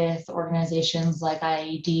co-developed with organizations like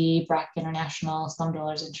IAED, BRAC International, Slum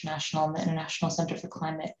Dwellers International, and the International Center for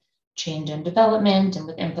Climate Change and Development, and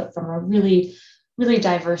with input from a really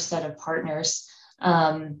diverse set of partners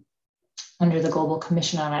under the Global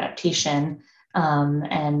Commission on Adaptation,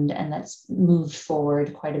 and that's moved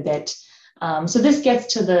forward quite a bit. So this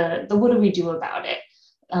gets to the what do we do about it?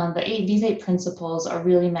 These 8 principles are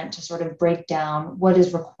really meant to sort of break down what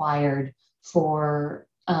is required for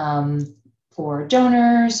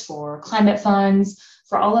donors, for climate funds,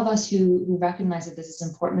 for all of us who recognize that this is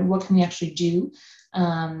important. What can we actually do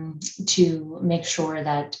to make sure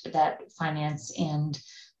that finance and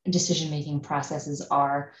decision-making processes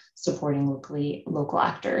are supporting local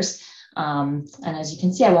actors? And as you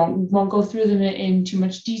can see, I won't go through them in too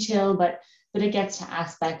much detail, but it gets to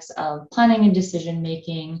aspects of planning and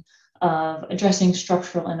decision-making, of addressing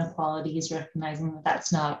structural inequalities, recognizing that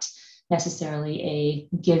that's not necessarily a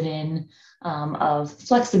given, of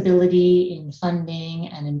flexibility in funding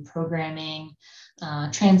and in programming,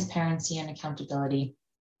 transparency and accountability.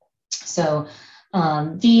 So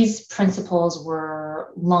these principles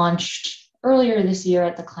were launched earlier this year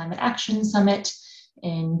at the Climate Action Summit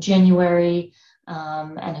in January,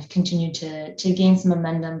 and have continued to gain some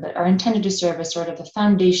momentum, but are intended to serve as sort of a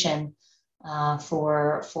foundation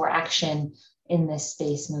for action in this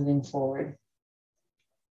space moving forward.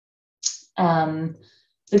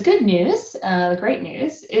 The good news, the great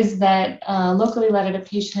news, is that locally led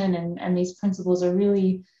adaptation and these principles are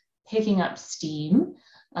really picking up steam.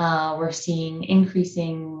 We're seeing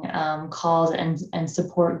increasing calls and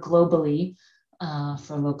support globally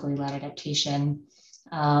for locally led adaptation.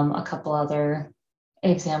 A couple other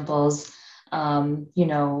examples,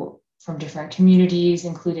 from different communities,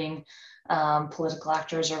 including political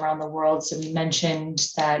actors around the world. So we mentioned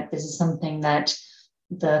that this is something that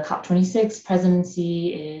the COP26 presidency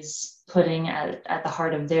is putting at the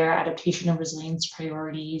heart of their adaptation and resilience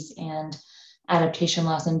priorities and Adaptation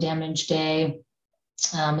Loss and Damage Day.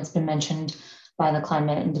 It's been mentioned by the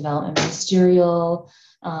Climate and Development Ministerial.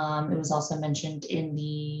 It was also mentioned in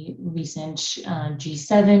the recent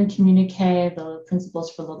G7 communique. The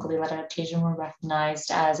principles for locally led adaptation were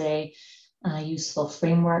recognized as a useful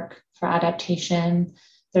framework for adaptation.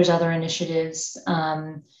 There's other initiatives,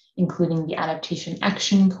 including the Adaptation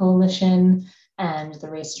Action Coalition and the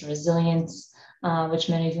Race to Resilience, which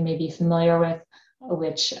many of you may be familiar with,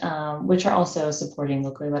 which are also supporting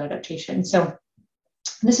locally led adaptation. So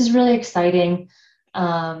this is really exciting.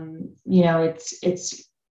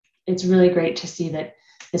 It's really great to see that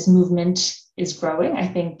this movement is growing. I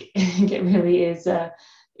think it really is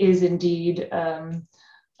indeed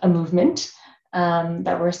a movement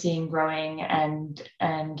that we're seeing growing and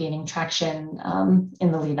gaining traction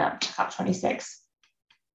in the lead up to COP26.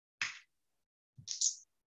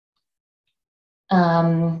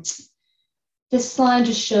 This slide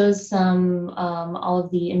just shows some all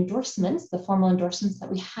of the endorsements, the formal endorsements that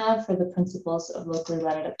we have for the principles of locally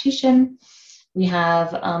led adaptation. We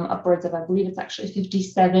have upwards of, I believe it's actually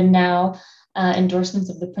 57 now, endorsements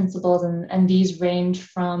of the principles, and these range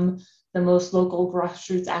from the most local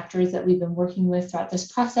grassroots actors that we've been working with throughout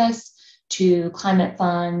this process to climate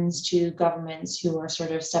funds, to governments who are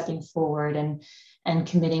sort of stepping forward and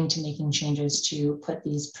committing to making changes to put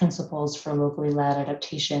these principles for locally led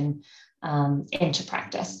adaptation into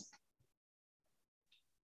practice.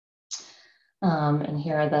 And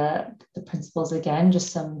here are the principles again,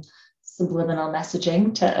 just some subliminal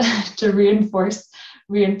messaging to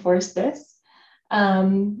reinforce this.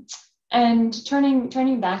 And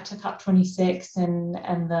turning back to COP26 and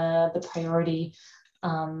the priority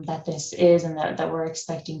that this is and that we're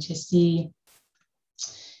expecting to see,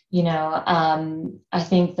 I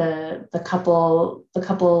think the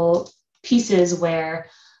couple pieces where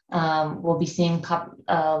we'll be seeing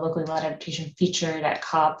locally led adaptation featured at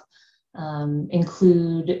COP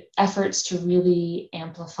include efforts to really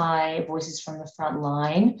amplify voices from the front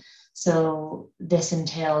line. So this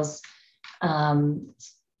entails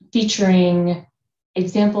featuring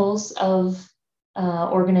examples of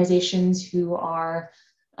organizations who are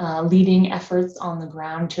leading efforts on the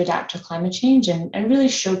ground to adapt to climate change and really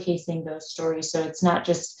showcasing those stories. So it's not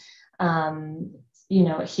just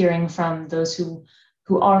hearing from those who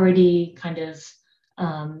already kind of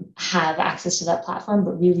have access to that platform,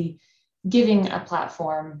 but really giving a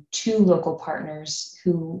platform to local partners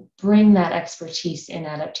who bring that expertise in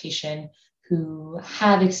adaptation, who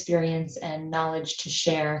have experience and knowledge to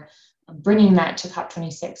share, bringing that to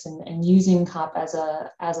COP26 and using COP as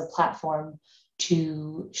a platform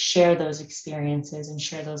to share those experiences and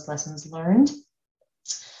share those lessons learned,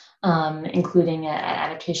 including at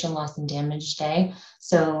Adaptation Loss and Damage Day.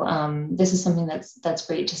 So this is something that's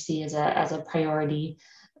great to see as a priority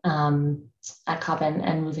at COP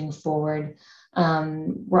and moving forward.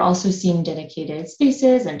 We're also seeing dedicated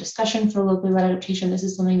spaces and discussion for locally led adaptation. This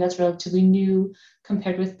is something that's relatively new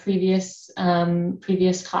compared with previous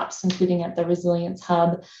COPs, including at the Resilience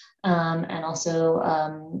Hub, and also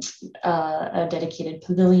a dedicated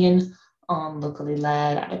pavilion on locally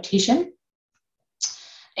led adaptation.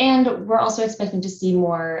 And we're also expecting to see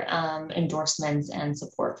more endorsements and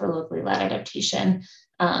support for locally led adaptation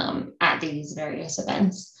at these various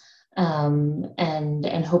events,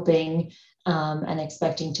 and hoping and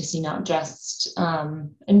expecting to see not just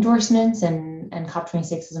endorsements and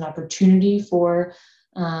COP26 is an opportunity for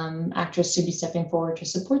actors to be stepping forward to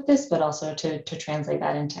support this, but also to translate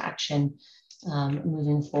that into action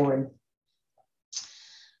moving forward.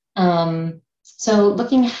 So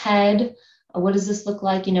looking ahead, what does this look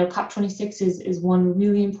like? COP26 is one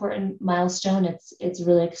really important milestone. It's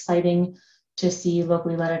really exciting to see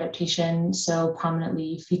locally led adaptation so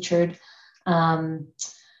prominently featured.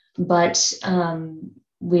 But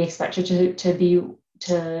we expect it to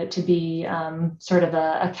be sort of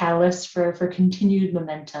a catalyst for continued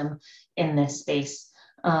momentum in this space.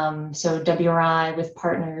 So WRI with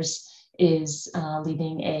partners is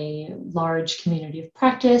leading a large community of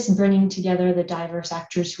practice and bringing together the diverse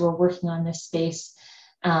actors who are working on this space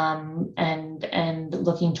and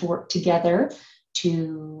looking to work together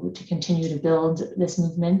to continue to build this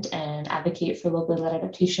movement and advocate for locally led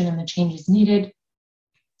adaptation and the changes needed.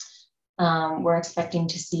 We're expecting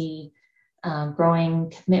to see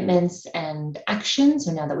growing commitments and actions.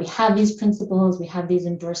 So now that we have these principles, we have these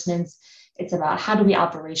endorsements, it's about how do we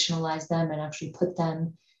operationalize them and actually put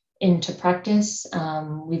them into practice.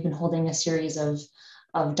 We've been holding a series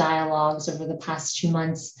of dialogues over the past 2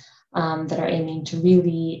 months that are aiming to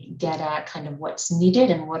really get at kind of what's needed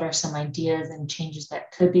and what are some ideas and changes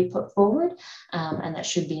that could be put forward and that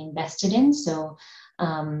should be invested in. So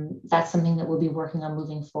that's something that we'll be working on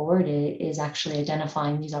moving forward, is actually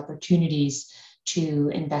identifying these opportunities to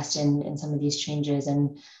invest in some of these changes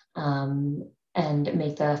and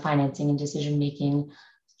make the financing and decision making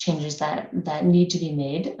changes that need to be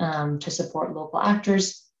made to support local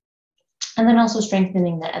actors. And then also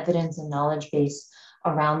strengthening the evidence and knowledge base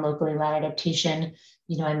around locally led adaptation.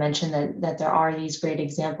 You know, I mentioned that there are these great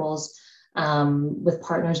examples. With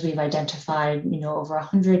partners, we've identified, you know, over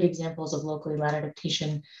 100 examples of locally led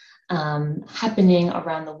adaptation happening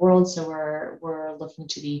around the world. So we're looking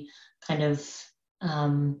to be kind of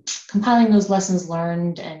compiling those lessons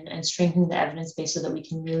learned and strengthening the evidence base so that we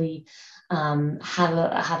can really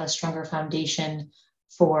have a stronger foundation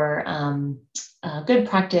for good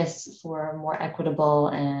practice for more equitable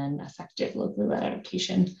and effective locally led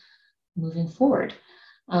adaptation moving forward.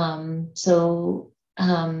 Yeah,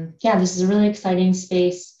 this is a really exciting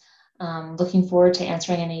space. Looking forward to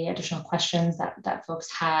answering any additional questions that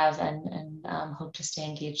folks have and hope to stay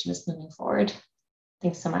engaged in this moving forward.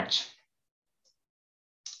 Thanks so much.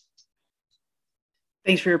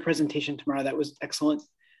 Thanks for your presentation, Tamara. That was excellent.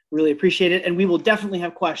 Really appreciate it. And we will definitely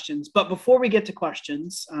have questions. But before we get to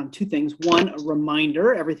questions, two things. One, a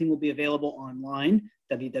reminder, everything will be available online,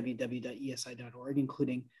 www.eesi.org,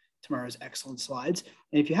 including Tamara's excellent slides.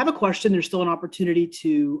 And if you have a question, there's still an opportunity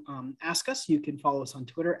to ask us. You can follow us on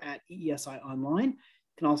Twitter at EESI Online. You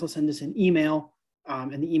can also send us an email,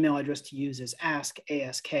 and the email address to use is ask@eesi.org.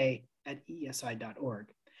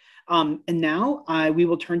 And now we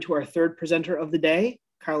will turn to our third presenter of the day,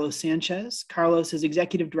 Carlos Sanchez. Carlos is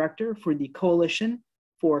Executive Director for the Coalition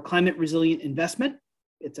for Climate Resilient Investment.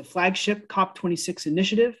 It's a flagship COP26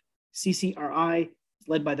 initiative. CCRI is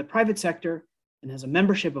led by the private sector and has a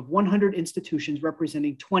membership of 100 institutions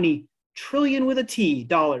representing $20 trillion with a T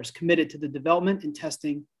dollars committed to the development and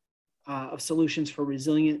testing of solutions for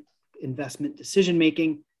resilient investment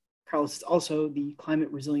decision-making. Carlos is also the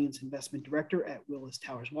Climate Resilience Investment Director at Willis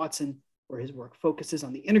Towers Watson, where his work focuses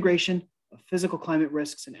on the integration of physical climate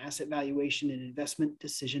risks and asset valuation and investment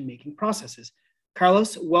decision-making processes.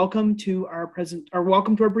 Carlos, welcome to our briefing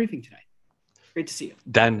today. Great to see you.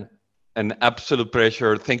 Dan, an absolute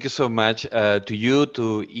pleasure. Thank you so much to you,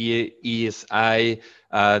 to EESI,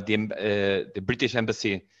 the British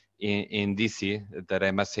Embassy in DC, that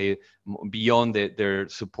I must say, beyond their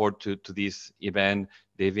support to this event,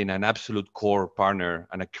 they've been an absolute core partner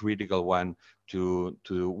and a critical one to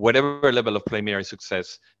whatever level of preliminary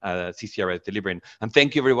success CCRI is delivering. And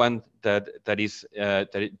thank you everyone that is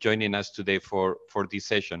joining us today for this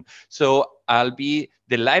session. So I'll be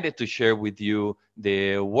delighted to share with you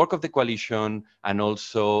the work of the coalition and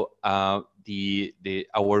also our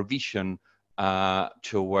vision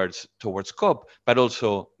towards COP, but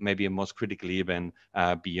also maybe most critically even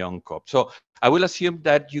beyond COP. So I will assume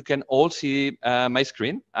that you can all see my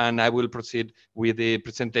screen, and I will proceed with the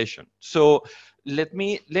presentation. So let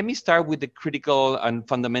me start with the critical and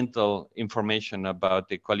fundamental information about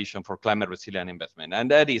the Coalition for Climate Resilient Investment,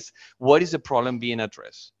 and that is, what is the problem being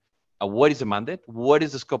addressed? What is the mandate? What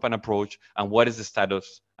is the scope and approach? And what is the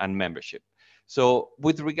status and membership? So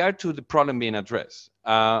with regard to the problem being addressed,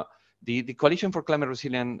 the Coalition for Climate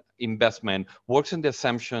Resilient Investment works on the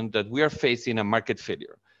assumption that we are facing a market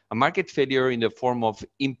failure in the form of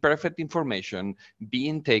imperfect information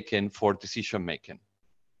being taken for decision making,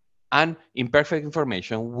 and imperfect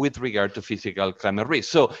information with regard to physical climate risk.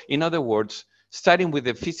 So in other words, starting with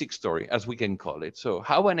the physics story, as we can call it. So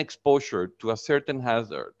how an exposure to a certain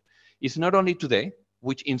hazard is not only today,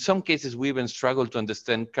 which in some cases we even struggle to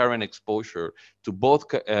understand current exposure to both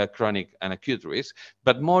chronic and acute risk,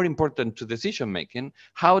 but more important to decision making,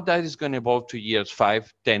 how that is going to evolve to years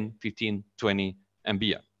 5, 10, 15, 20, and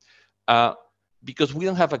beyond. Because we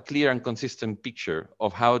don't have a clear and consistent picture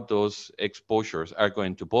of how those exposures are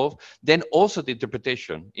going to evolve. Then also the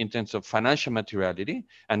interpretation in terms of financial materiality,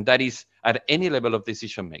 and that is at any level of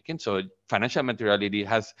decision making. So financial materiality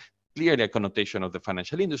has clearly a connotation of the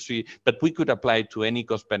financial industry, but we could apply it to any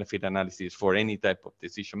cost-benefit analysis for any type of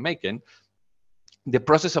decision making. The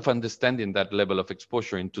process of understanding that level of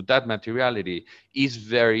exposure into that materiality is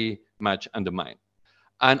very much undermined.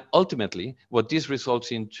 And ultimately, what this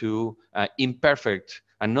results into imperfect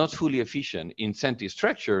and not fully efficient incentive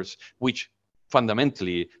structures, which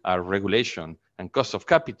fundamentally are regulation and cost of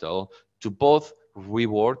capital, to both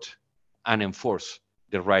reward and enforce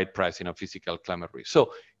the right pricing of physical climate risk.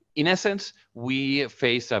 So in essence, we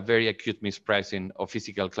face a very acute mispricing of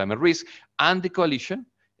physical climate risk, and the coalition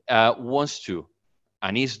wants to,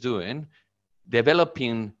 and is doing,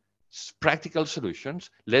 developing practical solutions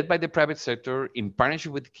led by the private sector in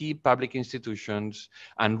partnership with key public institutions,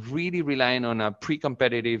 and really relying on a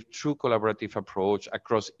pre-competitive, true collaborative approach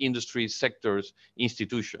across industries, sectors,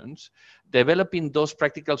 institutions, developing those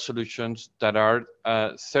practical solutions that are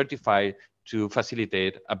certified to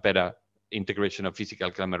facilitate a better integration of physical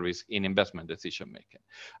climate risk in investment decision making.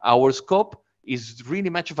 Our scope is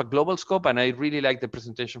really much of a global scope, and I really like the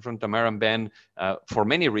presentation from Tamara and Ben for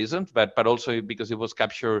many reasons, but also because it was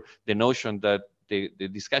capture the notion that the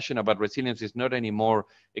discussion about resilience is not anymore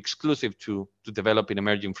exclusive to developing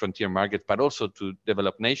emerging frontier markets, but also to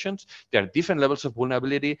developed nations. There are different levels of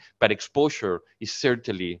vulnerability, but exposure is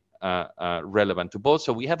certainly relevant to both.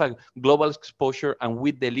 So we have a global exposure, and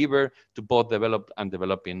we deliver to both developed and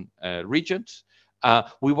developing regions.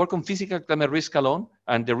 We work on physical climate risk alone,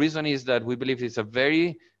 and the reason is that we believe it's a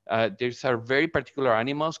very these are very particular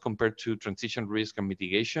animals compared to transition risk and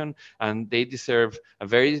mitigation, and they deserve a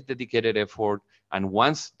very dedicated effort. And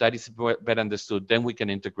once that is better understood, then we can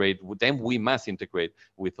integrate. Then we must integrate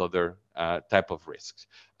with other type of risks.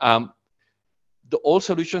 All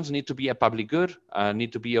solutions need to be a public good,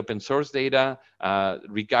 need to be open source data,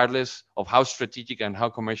 regardless of how strategic and how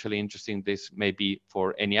commercially interesting this may be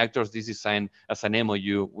for any actors. This is signed as an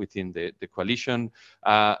MOU within the coalition.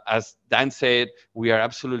 As Dan said, we are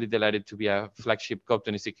absolutely delighted to be a flagship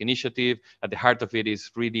COP26 initiative. At the heart of it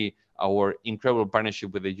is really our incredible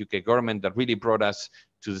partnership with the UK government that really brought us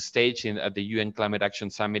to the stage at the UN Climate Action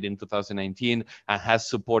Summit in 2019 and has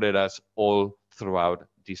supported us all throughout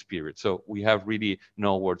this period. So we have really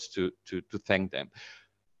no words to thank them.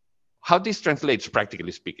 How this translates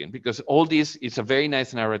practically speaking, because all this is a very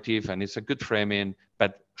nice narrative and it's a good framing,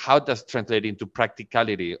 but how does it translate into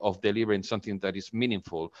practicality of delivering something that is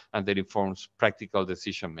meaningful and that informs practical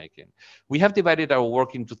decision making? We have divided our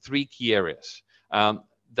work into three key areas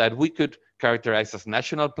that we could characterize as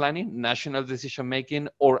national planning, national decision making,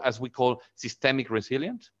 or as we call systemic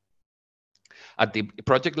resilience. At the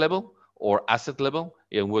project level or asset level,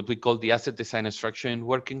 in what we call the asset design and structuring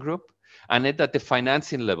working group, and at the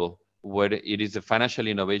financing level, where it is a financial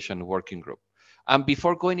innovation working group. And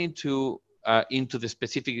before going into the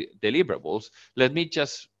specific deliverables, let me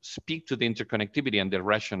just speak to the interconnectivity and the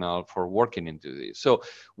rationale for working into this. So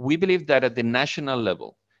we believe that at the national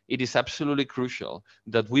level, it is absolutely crucial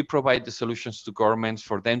that we provide the solutions to governments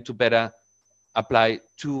for them to better apply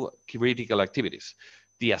two critical activities: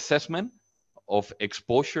 the assessment of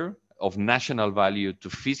exposure of national value to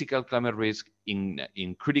physical climate risk in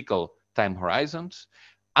critical time horizons,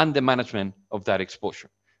 and the management of that exposure.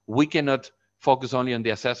 We cannot focus only on the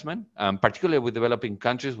assessment, particularly with developing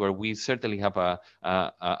countries where we certainly have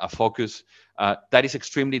a focus that is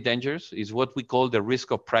extremely dangerous. Is what we call the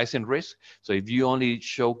risk of pricing risk. So if you only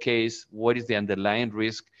showcase what is the underlying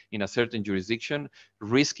risk in a certain jurisdiction,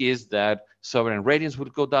 risk is that sovereign ratings will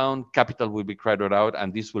go down, capital will be crowded out,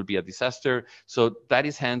 and this will be a disaster. So that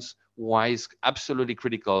is hence why it's absolutely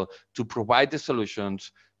critical to provide the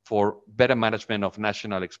solutions for better management of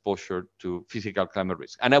national exposure to physical climate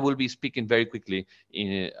risk. And I will be speaking very quickly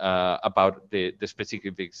about the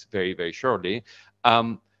specifics very, very shortly.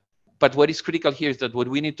 But what is critical here is that what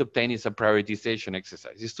we need to obtain is a prioritization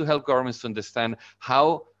exercise. Is to help governments to understand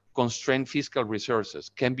how constrained fiscal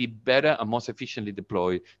resources can be better and most efficiently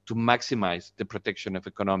deployed to maximize the protection of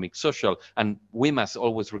economic, social, and we must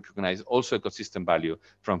always recognize also ecosystem value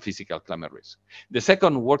from physical climate risk. The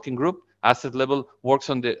second working group, asset level, works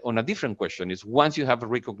on a different question. Is once you have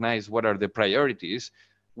recognized what are the priorities,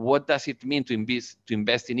 what does it mean to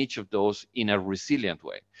invest in each of those in a resilient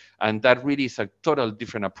way? And that really is a total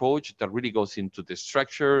different approach that really goes into the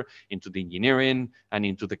structure, into the engineering, and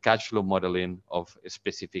into the cash flow modeling of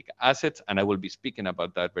specific assets. And I will be speaking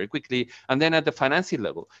about that very quickly. And then at the financing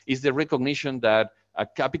level is the recognition that a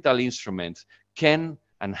capital instrument can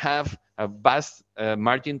and have a vast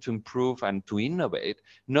margin to improve and to innovate,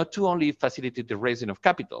 not to only facilitate the raising of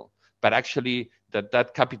capital, but actually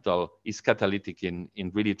that capital is catalytic in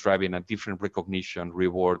really driving a different recognition,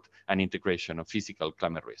 reward, and integration of physical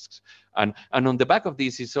climate risks. And on the back of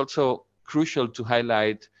this, it's also crucial to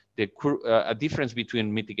highlight a difference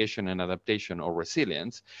between mitigation and adaptation or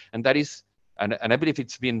resilience. And that is, and I believe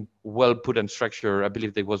it's been well put and structured, I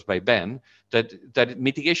believe that was by Ben, that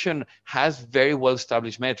mitigation has very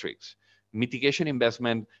well-established metrics. Mitigation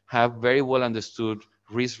investment have very well understood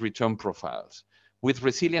risk-return profiles. With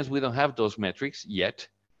resilience, we don't have those metrics yet.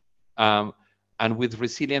 And with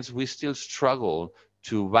resilience, we still struggle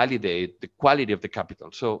to validate the quality of the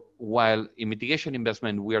capital. So while in mitigation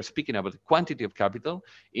investment, we are speaking about the quantity of capital,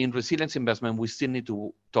 in resilience investment, we still need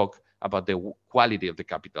to talk about the quality of the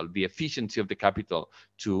capital, the efficiency of the capital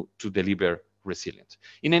to deliver resilience.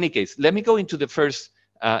 In any case, let me go into the first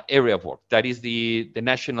area of work, that is the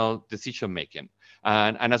national decision making.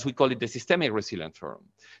 And as we call it, the Systemic Resilience Forum.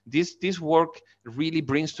 This work really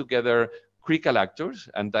brings together critical actors,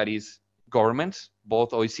 and that is governments,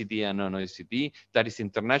 both OECD and non-OECD, that is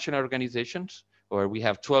international organizations, where we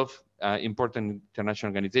have 12 important international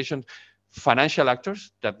organizations, financial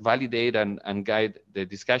actors that validate and guide the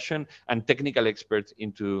discussion, and technical experts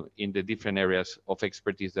in the different areas of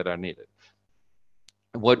expertise that are needed.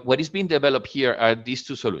 What is being developed here are these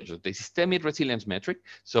two solutions, the systemic resilience metric.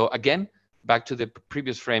 So again, back to the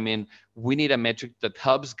previous framing, we need a metric that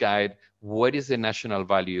helps guide what is the national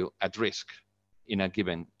value at risk in a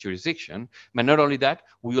given jurisdiction. But not only that,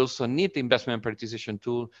 we also need the investment prioritization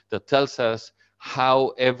tool that tells us how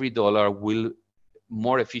every dollar will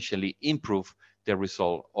more efficiently improve the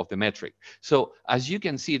result of the metric. So as you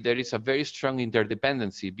can see, there is a very strong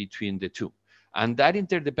interdependency between the two. And that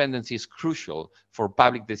interdependency is crucial for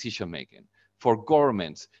public decision-making, for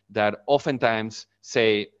governments that oftentimes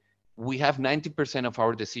say, we have 90% of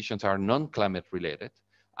our decisions are non-climate related,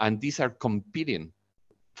 and these are competing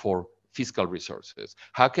for fiscal resources.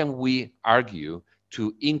 How can we argue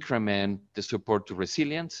to increment the support to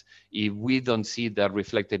resilience if we don't see that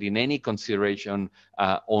reflected in any consideration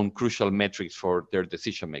on crucial metrics for their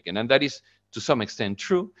decision making? And that is to some extent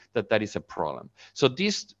true, that is a problem. So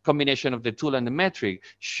this combination of the tool and the metric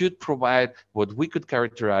should provide what we could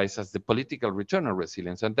characterize as the political return on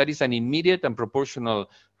resilience, and that is an immediate and proportional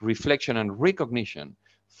reflection and recognition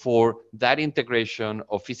for that integration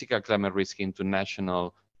of physical climate risk into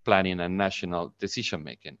national planning and national decision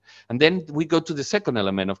making. And then we go to the second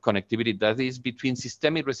element of connectivity, that is between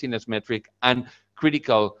systemic resilience metric and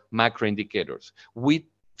critical macro indicators. We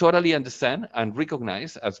totally understand and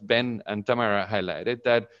recognize, as Ben and Tamara highlighted,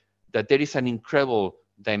 that there is an incredible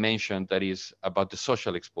dimension that is about the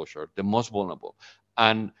social exposure, the most vulnerable.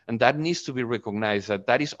 And that needs to be recognized,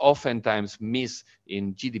 that is oftentimes missed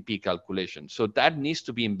in GDP calculations. So that needs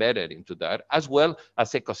to be embedded into that, as well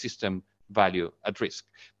as ecosystem value at risk.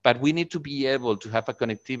 But we need to be able to have a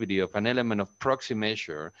connectivity of an element of proxy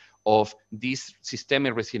measure of this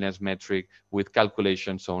systemic resilience metric with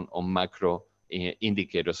calculations on macro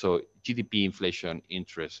indicators, so GDP, inflation,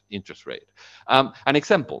 interest rate. An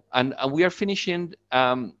example, and we are finishing,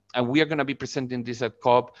 and we are going to be presenting this at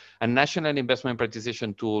COP, a national investment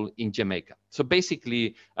prioritization tool in Jamaica. So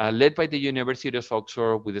basically, led by the University of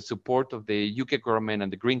Oxford with the support of the UK government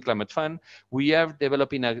and the Green Climate Fund, we are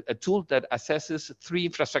developing a tool that assesses 3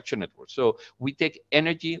 infrastructure networks. So we take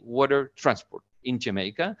energy, water, transport in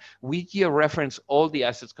Jamaica. We georeference all the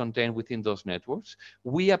assets contained within those networks.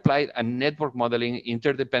 We applied a network modeling,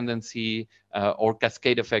 interdependency, or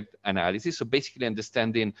cascade effect analysis. So basically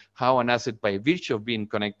understanding how an asset by virtue of being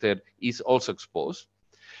connected is also exposed.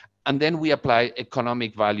 And then we apply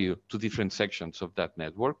economic value to different sections of that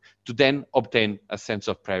network to then obtain a sense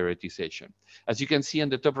of prioritization. As you can see on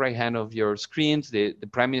the top right hand of your screens, the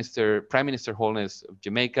Prime Minister Holness of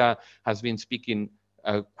Jamaica has been speaking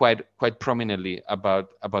quite prominently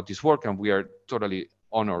about this work, and we are totally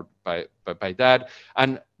honored by that.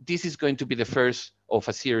 And this is going to be the first of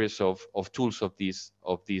a series of tools of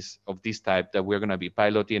this type that we're going to be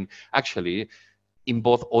piloting actually in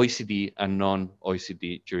both OECD and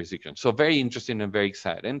non-OECD jurisdictions. So very interesting and very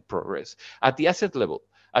exciting progress. At the asset level,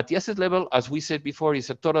 as we said before, is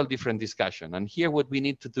a total different discussion. And here what we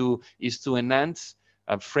need to do is to enhance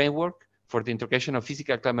a framework for the integration of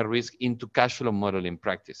physical climate risk into cash flow modeling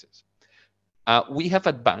practices. We have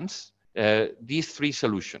advanced these 3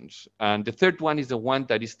 solutions. And the third one is the one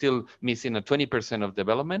that is still missing a 20% of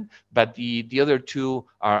development, but the other 2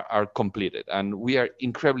 are completed. And we are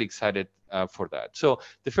incredibly excited for that. So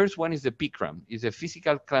the first one is the PCRAM, is a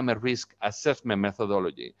physical climate risk assessment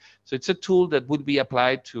methodology. So it's a tool that would be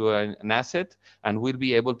applied to an asset and will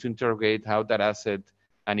be able to interrogate how that asset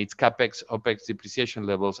and its CapEx, OpEx depreciation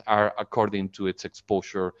levels are according to its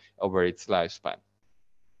exposure over its lifespan.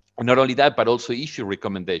 And not only that, but also issue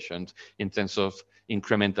recommendations in terms of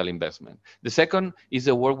incremental investment. The second is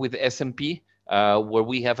the work with S&P, where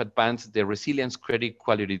we have advanced the resilience credit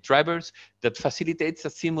quality drivers that facilitates a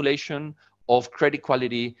simulation of credit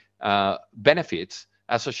quality benefits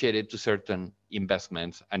associated to certain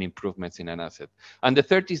investments and improvements in an asset. And the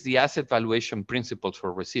third is the asset valuation principles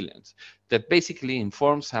for resilience that basically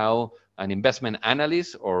informs how an investment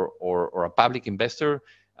analyst or a public investor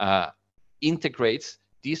integrates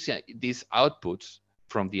these outputs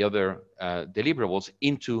from the other deliverables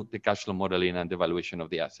into the cash flow modeling and the valuation of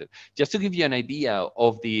the asset. Just to give you an idea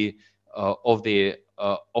of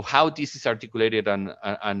how this is articulated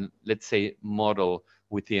and let's say model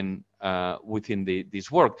within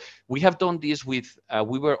this work. We have done this with,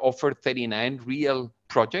 we were offered 39 real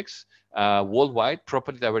projects worldwide,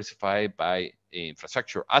 properly diversified by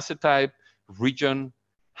infrastructure asset type, region,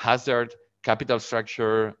 hazard, capital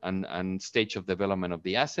structure, and stage of development of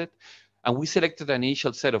the asset. And we selected an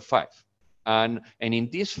initial set of 5. And in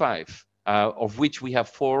these 5, of which we have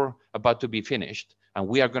 4 about to be finished, and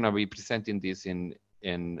we are going to be presenting this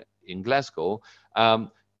in Glasgow,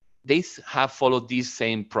 they have followed this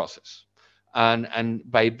same process. And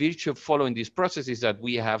by virtue of following this process is that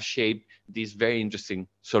we have shaped these very interesting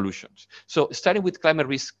solutions. So starting with climate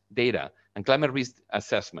risk data and climate risk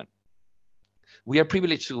assessment, we are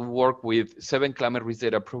privileged to work with 7 climate risk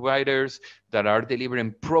data providers that are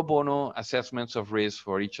delivering pro bono assessments of risk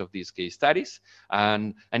for each of these case studies.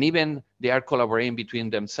 And even they are collaborating between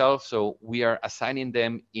themselves. So we are assigning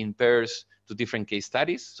them in pairs to different case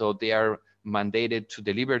studies. So they are mandated to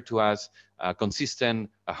deliver to us a consistent,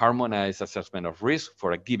 harmonized assessment of risk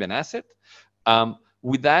for a given asset.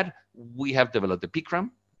 With that, we have developed the PICRAM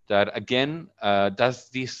that again does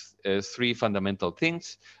these 3 fundamental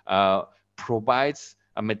things. Provides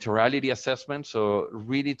a materiality assessment, so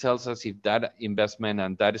really tells us if that investment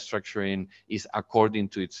and that structuring is according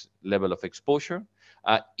to its level of exposure.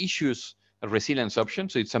 Issues a resilience option,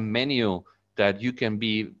 so it's a menu that you can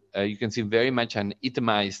see very much an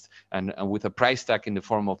itemized and with a price tag in the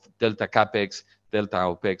form of delta capex, delta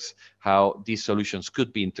opex, how these solutions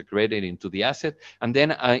could be integrated into the asset, and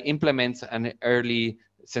then implements an early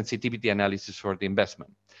sensitivity analysis for the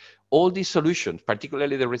investment. All these solutions,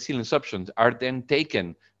 particularly the resilience options, are then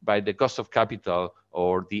taken by the cost of capital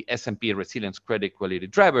or the S&P resilience credit quality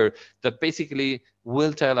driver that basically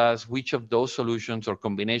will tell us which of those solutions or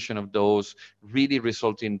combination of those really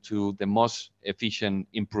result into the most efficient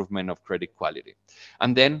improvement of credit quality.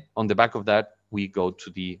 And then on the back of that, we go to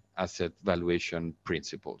the asset valuation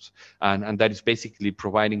principles. And that is basically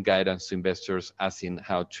providing guidance to investors as in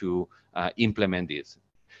how to implement this.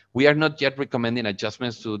 We are not yet recommending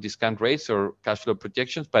adjustments to discount rates or cash flow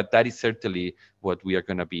projections, but that is certainly what we are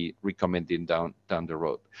going to be recommending down the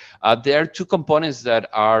road. There are 2 components that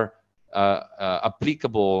are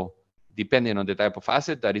applicable depending on the type of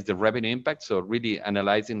asset. That is the revenue impact. So really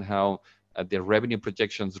analyzing how the revenue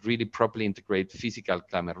projections really properly integrate physical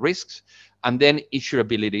climate risks. And then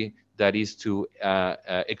insurability, that is to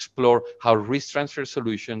explore how risk transfer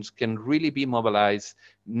solutions can really be mobilized,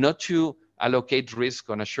 not to allocate risk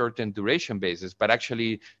on a short-term duration basis, but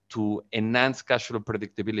actually to enhance cash flow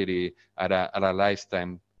predictability at a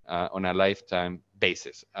lifetime on a lifetime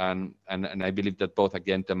basis. And I believe that both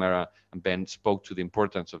again Tamara and Ben spoke to the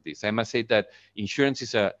importance of this. I must say that insurance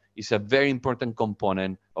is a very important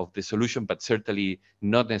component of the solution, but certainly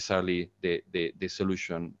not necessarily the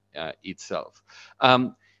solution itself.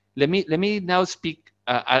 Let me now speak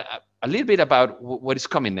a little bit about what is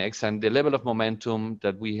coming next and the level of momentum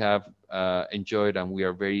that we have enjoyed and we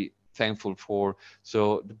are very thankful for.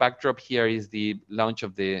 So the backdrop here is the launch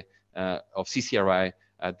of the of CCRI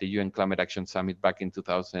at the UN Climate Action Summit back in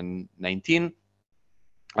 2019.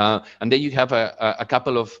 And then you have a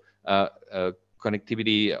couple of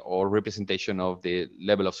connectivity or representation of the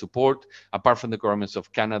level of support, apart from the governments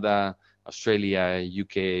of Canada, Australia,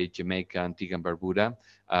 UK, Jamaica, Antigua and Barbuda.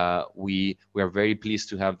 We are very pleased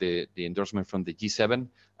to have the endorsement from the G7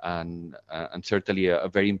 and certainly a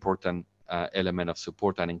very important element of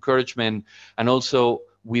support and encouragement. And also,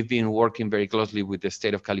 we've been working very closely with the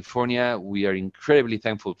state of California. We are incredibly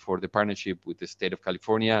thankful for the partnership with the state of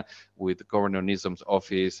California, with Governor Newsom's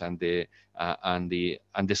office and the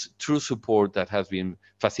true support that has been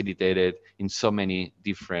facilitated in so many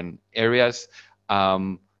different areas.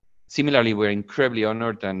 Similarly, we're incredibly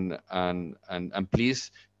honored and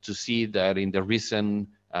pleased to see that in the recent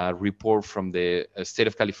report from the state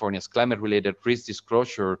of California's climate-related risk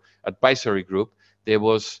disclosure advisory group, there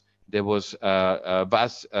was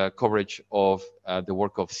vast coverage of the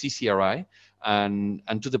work of CCRI,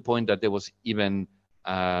 and to the point that there was even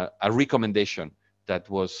a recommendation that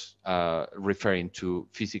was referring to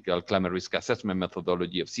physical climate risk assessment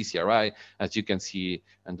methodology of CCRI, as you can see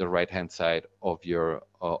on the right-hand side of your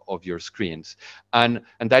screens, and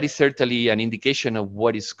that is certainly an indication of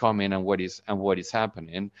what is coming and what is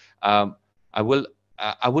happening. I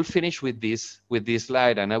will finish with this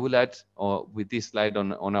slide, and I will add with this slide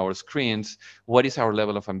on our screens what is our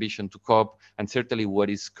level of ambition to COP, and certainly what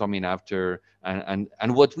is coming after,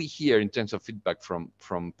 and what we hear in terms of feedback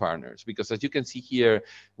from partners. Because as you can see here,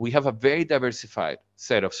 we have a very diversified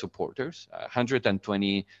set of supporters,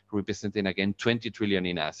 120 representing again 20 trillion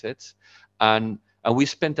in assets, and we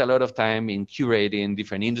spent a lot of time in curating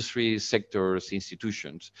different industries, sectors,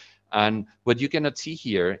 institutions. And what you cannot see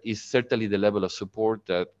here is certainly the level of support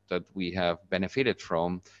that we have benefited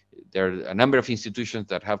from. There are a number of institutions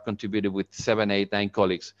that have contributed with 7, 8, 9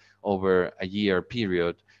 colleagues over a year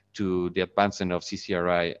period to the advancement of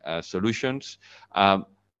CCRI solutions.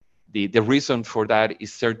 The reason for that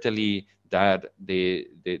is certainly that there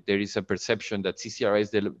is a perception that CCRI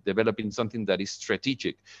is developing something that is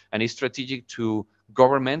strategic, and is strategic to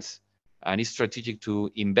governments, and is strategic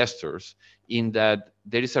to investors, in that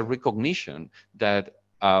there is a recognition that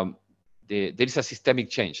there is a systemic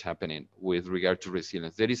change happening with regard to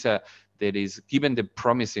resilience. There is, given the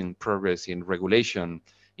promising progress in regulation,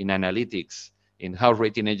 in analytics, in how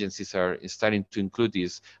rating agencies are starting to include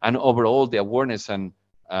this, and overall the awareness and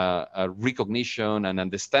recognition and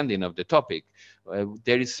understanding of the topic,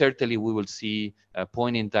 there is certainly, we will see a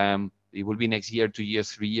point in time, it will be next year, 2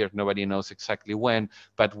 years, 3 years, nobody knows exactly when,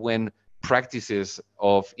 but when practices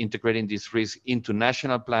of integrating this risk into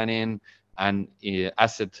national planning and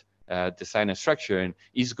asset design and structuring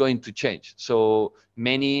is going to change. So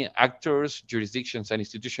many actors, jurisdictions, and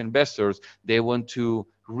institutional investors, they want to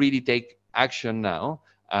really take action now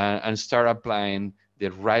and start applying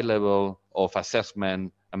the right level of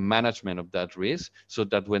assessment and management of that risk, so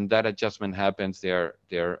that when that adjustment happens, they're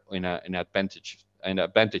in an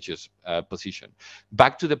advantageous position.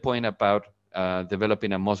 Back to the point about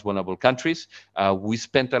developing and most vulnerable countries, we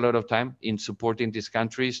spent a lot of time in supporting these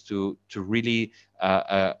countries to really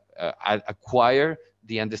acquire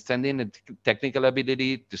the understanding and technical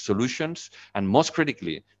ability, the solutions, and most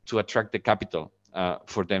critically, to attract the capital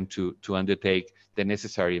for them to undertake the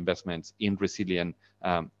necessary investments in resilient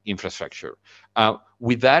infrastructure.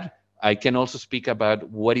 With that, I can also speak about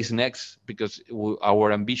what is next, because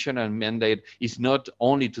our ambition and mandate is not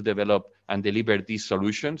only to develop and deliver these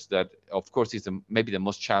solutions, that of course is maybe the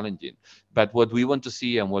most challenging, but what we want to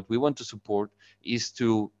see and what we want to support is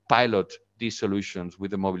to pilot these solutions with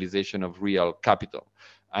the mobilization of real capital.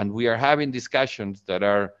 And we are having discussions that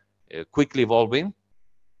are quickly evolving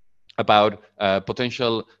about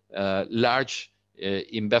potential large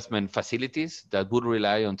investment facilities that would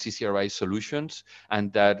rely on CCRI solutions,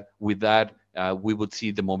 and that with that, we would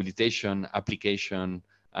see the mobilization, application,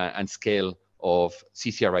 and scale of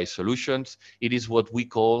CCRI solutions. It is what we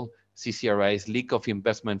call CCRI's League of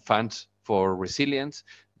Investment Funds for Resilience.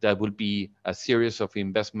 That will be a series of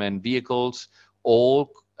investment vehicles,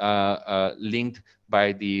 all linked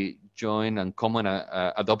by the joint and common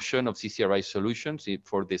adoption of CCRI solutions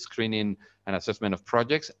for the screening and assessment of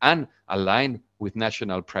projects, and aligned with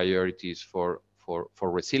national priorities for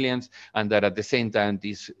resilience, and that at the same time,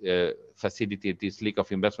 this facility, this League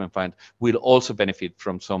of Investment Fund, will also benefit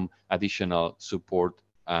from some additional support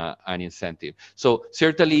and incentive. So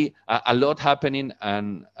certainly a lot happening,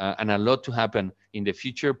 and a lot to happen in the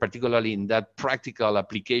future, particularly in that practical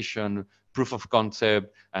application, proof of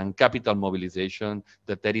concept, and capital mobilization,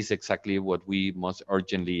 that is exactly what we most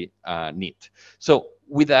urgently need. So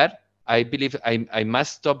with that, I believe I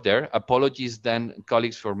must stop there. Apologies then,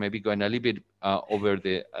 colleagues, for maybe going a little bit over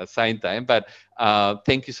the assigned time, but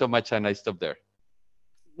thank you so much, and I stop there.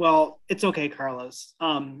 Well, it's okay, Carlos.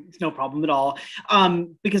 It's no problem at all.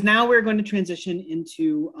 Because now we're going to transition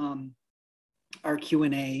into our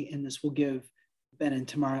Q&A, and this will give Ben and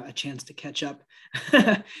Tamara a chance to catch up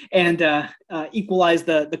and equalize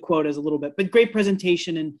the quotas a little bit. But great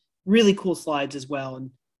presentation and really cool slides as well. And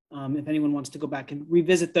if anyone wants to go back and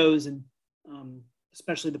revisit those, and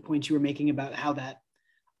especially the points you were making about how that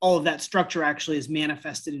all of that structure actually is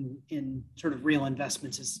manifested in sort of real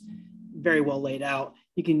investments, is very well laid out.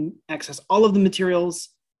 You can access all of the materials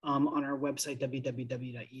on our website,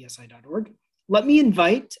 www.eesi.org. Let me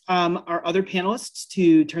invite our other panelists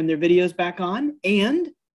to turn their videos back on. And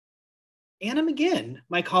Anna McGinn,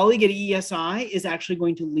 my colleague at EESI, is actually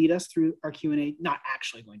going to lead us through our Q&A. Not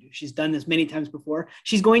actually going to, she's done this many times before.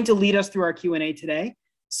 She's going to lead us through our Q&A today.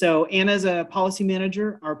 So Anna's a policy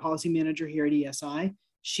manager, our policy manager here at EESI.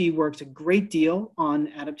 She works a great deal on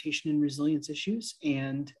adaptation and resilience issues,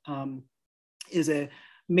 and is a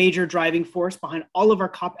major driving force behind all of our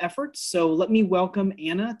COP efforts. So let me welcome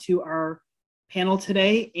Anna to our panel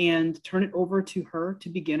today and turn it over to her to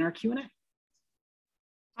begin our Q&A.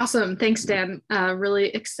 Awesome. Thanks, Dan. Really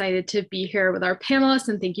excited to be here with our panelists,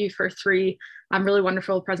 and thank you for 3 really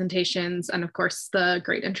wonderful presentations, and of course, the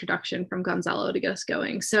great introduction from Gonzalo to get us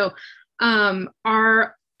going. So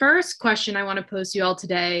our first question I want to pose to you all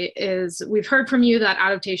today is, we've heard from you that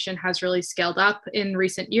adaptation has really scaled up in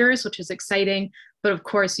recent years, which is exciting, but of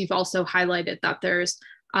course, you've also highlighted that there's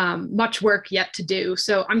much work yet to do.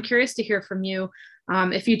 So I'm curious to hear from you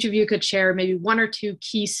if each of you could share maybe 1 or 2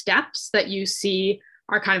 key steps that you see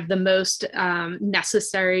are kind of the most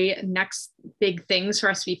necessary next big things for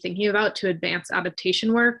us to be thinking about to advance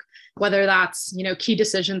adaptation work, whether that's, you know, key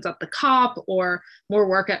decisions at the COP or more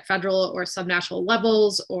work at federal or subnational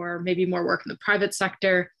levels, or maybe more work in the private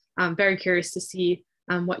sector. I'm very curious to see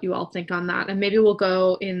what you all think on that. And maybe we'll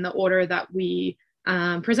go in the order that we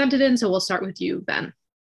presented in. So we'll start with you, Ben.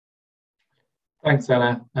 Thanks,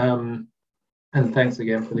 Anna. And thanks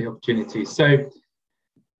again for the opportunity. So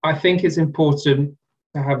I think it's important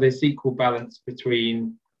to have this equal balance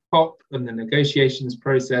between COP and the negotiations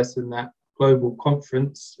process and that global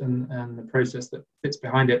conference and the process that fits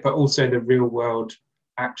behind it, but also the real world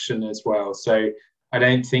action as well. So I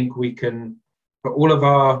don't think we can put all of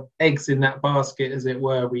our eggs in that basket, as it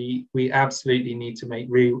were. We absolutely need to make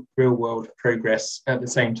real world progress at the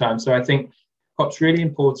same time. So I think COP's really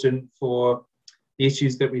important for the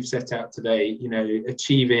issues that we've set out today, you know,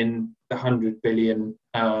 achieving the 100 billion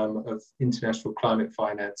of international climate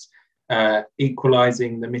finance,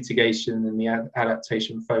 equalizing the mitigation and the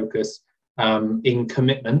adaptation focus in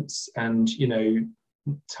commitments and, you know,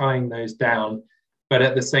 tying those down. But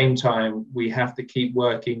at the same time, we have to keep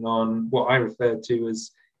working on what I refer to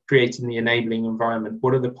as creating the enabling environment.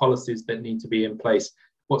 What are the policies that need to be in place?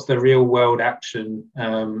 What's the real world action?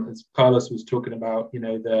 As Carlos was talking about, you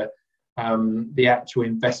know, the actual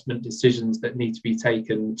investment decisions that need to be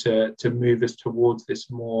taken to move us towards this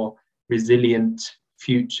more resilient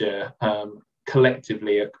future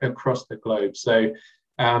collectively across the globe. So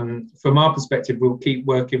from our perspective, we'll keep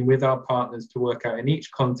working with our partners to work out in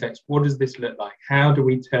each context, what does this look like? How do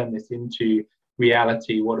we turn this into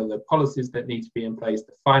reality? What are the policies that need to be in place,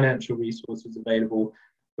 the financial resources available,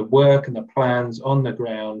 the work and the plans on the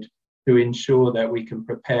ground to ensure that we can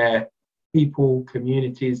prepare people,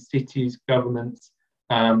 communities, cities, governments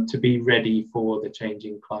to be ready for the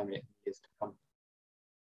changing climate in years to come.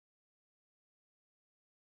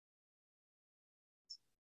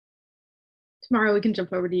 Tamara, we can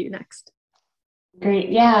jump over to you next. Great.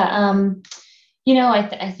 Yeah. You know,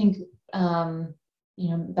 I think you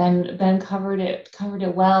know, Ben covered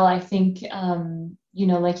it well. I think you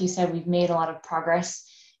know, like you said, we've made a lot of progress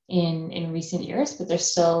in recent years, but there's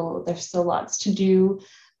still lots to do.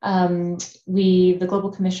 The Global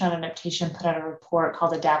Commission on Adaptation put out a report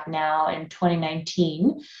called Adapt Now in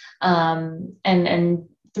 2019, and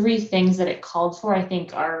three things that it called for, I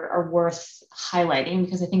think, are worth highlighting,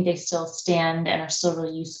 because I think they still stand and are still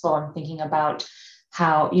really useful in thinking about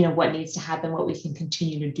how, you know, what needs to happen, what we can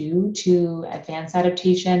continue to do to advance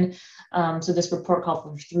adaptation. So this report called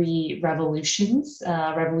for three revolutions: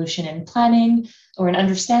 revolution in planning, or in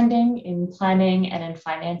understanding, in planning, and in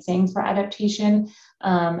financing for adaptation.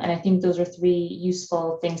 And I think those are three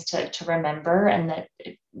useful things to remember, and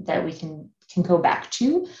that we can go back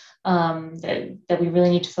to. That we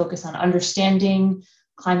really need to focus on understanding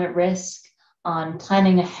climate risk, on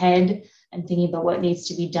planning ahead and thinking about what needs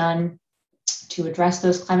to be done to address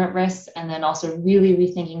those climate risks, and then also really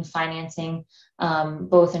rethinking financing,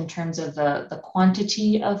 both in terms of the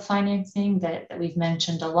quantity of financing that we've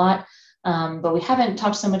mentioned a lot, but we haven't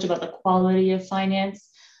talked so much about the quality of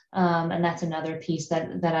finance, and that's another piece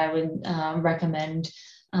that I would recommend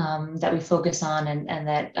that we focus on, and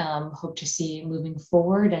that hope to see moving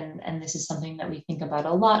forward. And this is something that we think about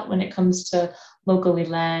a lot when it comes to locally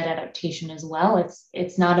led adaptation as well.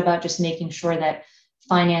 It's not about just making sure that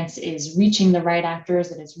finance is reaching the right actors,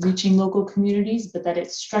 that it's reaching local communities, but that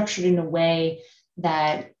it's structured in a way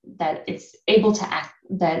that it's able to act,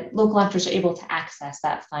 that local actors are able to access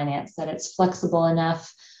that finance, that it's flexible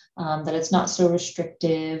enough, that it's not so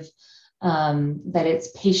restrictive, that it's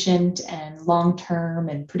patient and long-term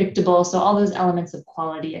and predictable. So all those elements of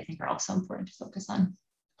quality, I think, are also important to focus on.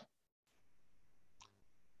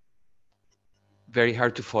 Very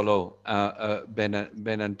hard to follow, Ben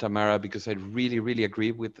and Tamara, because I really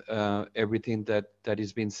agree with everything that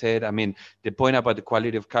has been said. I mean, the point about the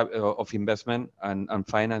quality of investment and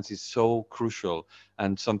finance is so crucial,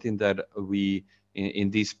 and something that we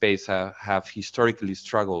in this space have historically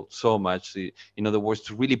struggled so much. In other words,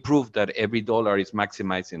 to really prove that every dollar is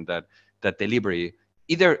maximizing that delivery,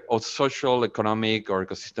 either of social, economic, or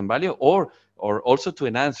ecosystem value, or also to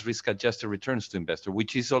enhance risk-adjusted returns to investors,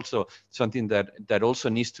 which is also something that also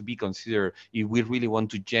needs to be considered if we really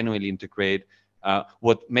want to genuinely integrate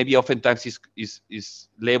what maybe oftentimes is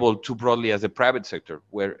labeled too broadly as a private sector,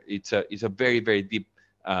 where it's a very deep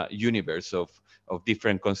universe of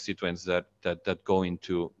different constituents that go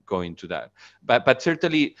into that. But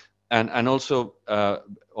certainly, and also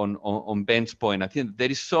on Ben's point, I think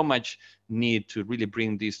there is so much need to really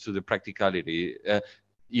bring this to the practicality.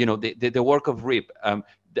 You know, the work of RIP,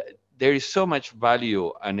 there is so much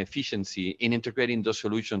value and efficiency in integrating those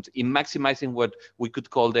solutions, in maximizing what we could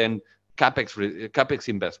call then capex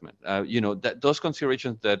investment. Those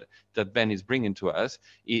considerations that Ben is bringing to us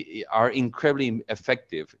are incredibly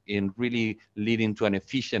effective in really leading to an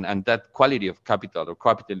efficient and that quality of capital or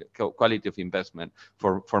quality of investment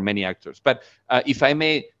for many actors. But if I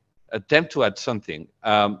may attempt to add something,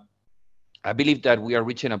 I believe that we are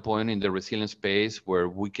reaching a point in the resilience space where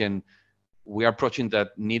we are approaching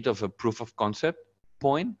that need of a proof of concept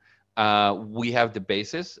point. We have the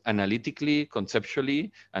basis analytically,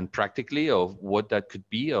 conceptually, and practically of what that could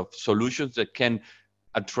be, of solutions that can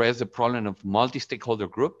address the problem of multi-stakeholder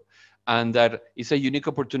group. And that is a unique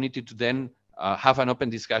opportunity to then have an open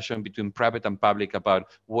discussion between private and public about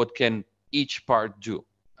what can each part do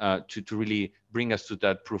to really bring us to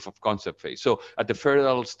that proof of concept phase. So at the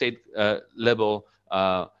federal state level,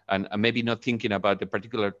 and maybe not thinking about the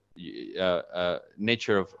particular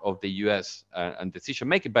nature of the US and decision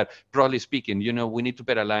making, but broadly speaking, we need to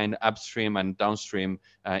better align upstream and downstream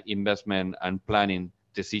investment and planning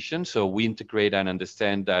decisions. So we integrate and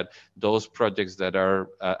understand that those projects that are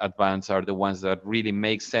advanced are the ones that really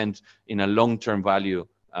make sense in a long-term value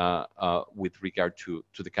with regard to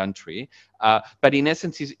the country. But in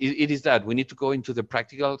essence, it is that we need to go into the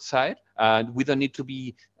practical side. We don't need to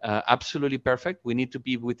be absolutely perfect. We need to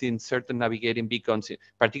be within certain navigating beacons,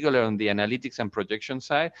 particularly on the analytics and projection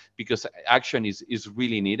side, because action is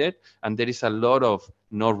really needed. And there is a lot of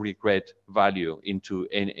no regret value into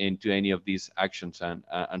any of these actions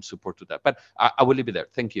and support to that. But I will leave it there.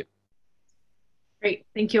 Thank you. Great.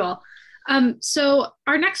 Thank you all. So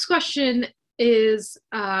our next question is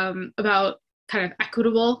about kind of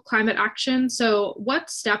equitable climate action. So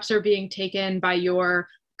what steps are being taken by your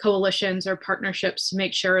coalitions or partnerships to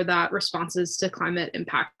make sure that responses to climate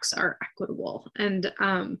impacts are equitable? And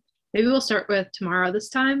maybe we'll start with Tamara this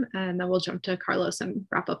time, and then we'll jump to Carlos and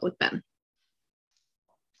wrap up with Ben.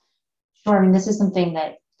 Sure. I mean, this is something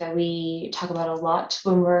that we talk about a lot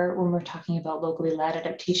when we're talking about locally led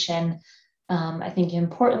adaptation. I think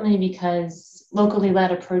importantly, because locally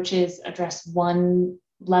led approaches address one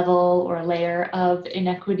level or layer of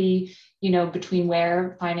inequity, between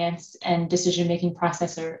where finance and decision-making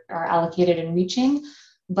process are allocated and reaching,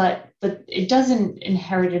 but it doesn't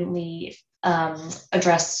inherently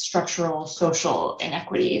address structural social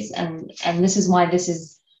inequities. And this is why this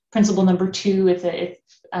is principle number 2. It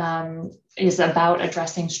is about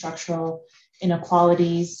addressing structural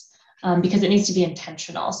inequalities. Because it needs to be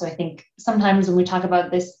intentional. So I think sometimes when we talk about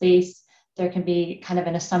this space, there can be kind of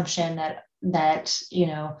an assumption that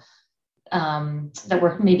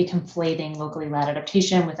we're maybe conflating locally led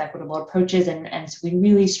adaptation with equitable approaches, and so we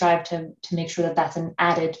really strive to make sure that that's an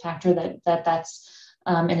added factor, that's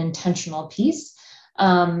an intentional piece.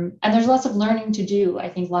 And there's lots of learning to do. I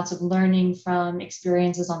think lots of learning from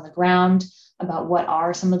experiences on the ground about what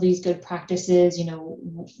are some of these good practices,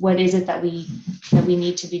 what is it that we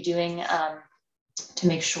need to be doing to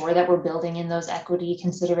make sure that we're building in those equity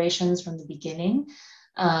considerations from the beginning.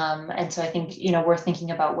 And so I think, we're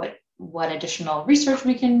thinking about what additional research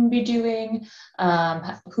we can be doing,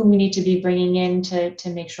 who we need to be bringing in to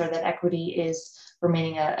make sure that equity is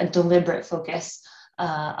remaining a deliberate focus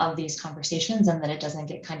of these conversations, and that it doesn't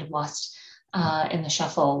get kind of lost in the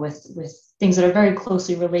shuffle with things that are very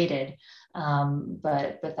closely related.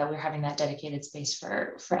 But that we're having that dedicated space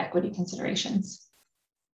for equity considerations.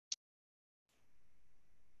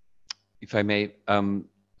 If I may, within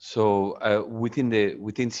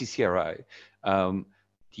CCRI,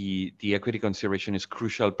 the equity consideration is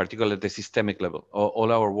crucial, particularly at the systemic level. All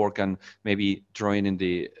our work, and maybe drawing in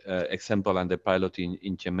the example and the pilot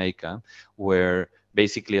in Jamaica, where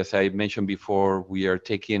basically, as I mentioned before, we are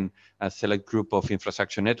taking a select group of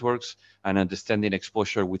infrastructure networks and understanding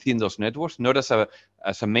exposure within those networks, not as a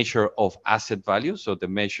measure of asset value, so the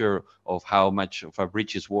measure of how much of a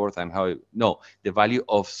bridge is worth and the value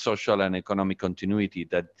of social and economic continuity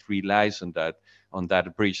that relies on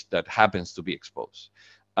that bridge that happens to be exposed.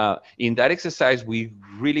 In that exercise, we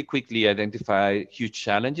really quickly identify huge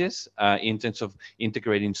challenges in terms of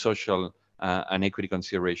integrating social and equity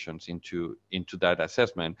considerations into that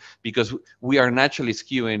assessment, because we are naturally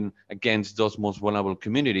skewing against those most vulnerable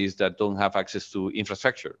communities that don't have access to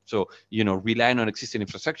infrastructure. So, relying on existing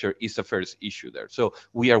infrastructure is the first issue there. So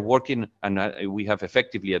we are working, and we have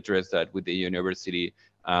effectively addressed that with the University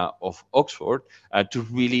of Oxford to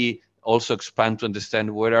really also expand to understand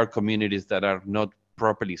where are communities that are not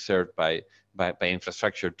properly served by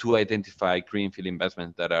infrastructure, to identify greenfield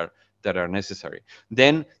investments that are necessary.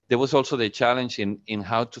 Then there was also the challenge in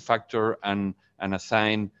how to factor and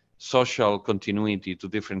assign social continuity to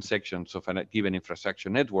different sections of a given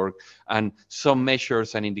infrastructure network. And some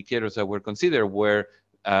measures and indicators that were considered were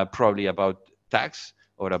probably about tax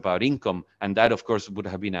or about income, and that of course would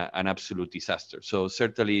have been an absolute disaster. So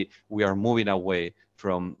certainly we are moving away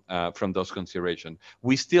from those considerations.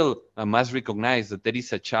 We still must recognize that there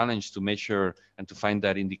is a challenge to measure and to find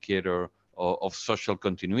that indicator of social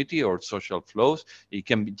continuity or social flows. It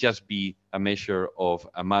can just be a measure of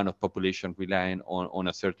amount of population relying on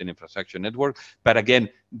a certain infrastructure network. But again,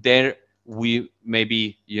 there we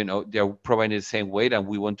maybe, they're providing the same weight, and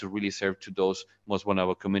we want to really serve to those most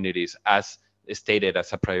vulnerable communities as stated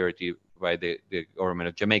as a priority by the government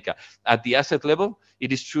of Jamaica. At the asset level,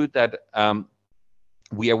 it is true that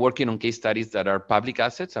we are working on case studies that are public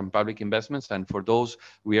assets and public investments, and for those,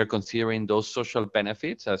 we are considering those social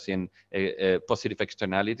benefits, as in positive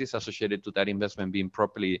externalities associated to that investment being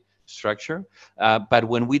properly structured. But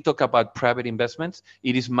when we talk about private investments,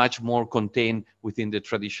 it is much more contained within the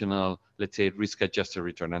traditional, let's say, risk-adjusted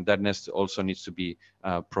return, and that also needs to be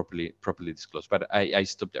properly disclosed. But I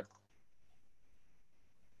stop there.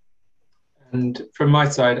 And from my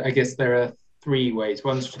side, I guess there are three ways: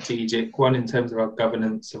 one strategic, one in terms of our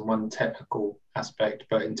governance, and one technical aspect.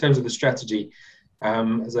 But in terms of the strategy,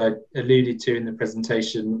 as I alluded to in the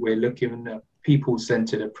presentation, we're looking at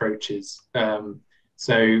people-centered approaches.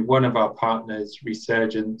 So one of our partners,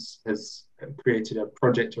 Resurgence, has created a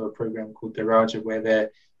project or a program called Daraja, where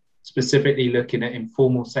they're specifically looking at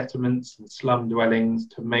informal settlements and slum dwellings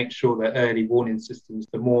to make sure that early warning systems,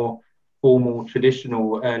 the more formal,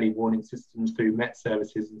 traditional early warning systems through Met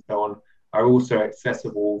services and so on, are also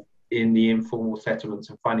accessible in the informal settlements,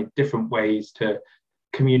 and finding different ways to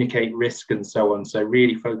communicate risk and so on. So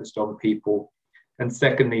really focused on people. And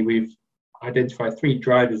secondly, we've identified three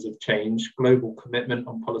drivers of change: global commitment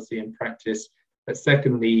on policy and practice, but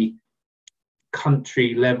secondly,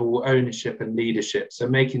 country level ownership and leadership. So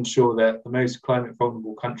making sure that the most climate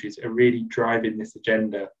vulnerable countries are really driving this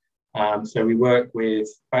agenda. So we work with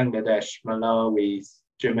Bangladesh, Malawi,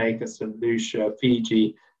 Jamaica, St. Lucia,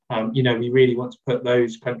 Fiji. We really want to put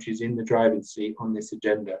those countries in the driving seat on this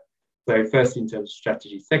agenda. So first, in terms of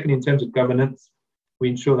strategy. Second, in terms of governance, we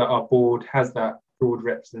ensure that our board has that broad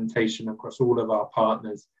representation across all of our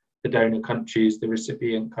partners, the donor countries, the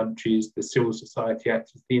recipient countries, the civil society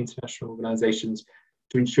actors, the international organizations,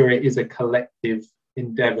 to ensure it is a collective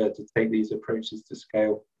endeavor to take these approaches to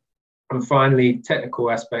scale. And finally,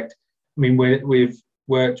 technical aspect. I mean, we've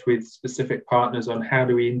worked with specific partners on how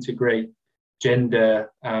do we integrate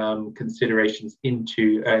gender considerations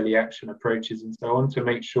into early action approaches and so on, to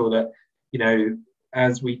make sure that,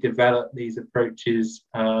 as we develop these approaches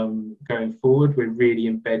going forward, we're really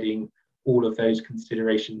embedding all of those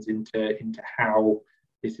considerations into how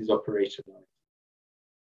this is operationalized.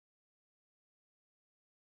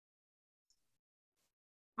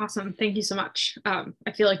 Awesome. Thank you so much.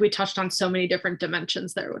 I feel like we touched on so many different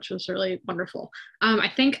dimensions there, which was really wonderful.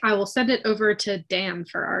 I think I will send it over to Dan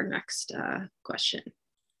for our next question.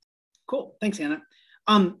 Cool. Thanks, Anna.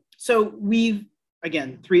 So we've,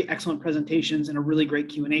 again, 3 excellent presentations and a really great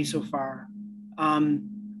Q&A so far.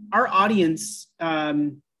 Our audience, a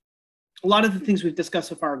lot of the things we've discussed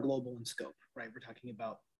so far are global in scope, right? We're talking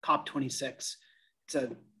about COP26. It's a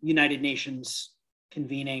United Nations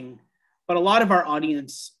convening. But a lot of our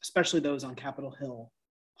audience, especially those on Capitol Hill,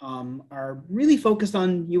 are really focused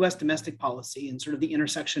on US domestic policy and sort of the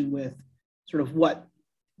intersection with sort of what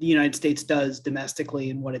the United States does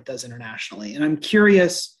domestically and what it does internationally. And I'm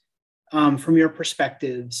curious, from your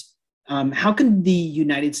perspectives, how can the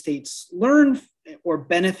United States learn or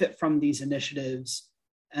benefit from these initiatives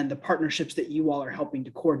and the partnerships that you all are helping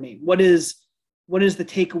to coordinate? What is the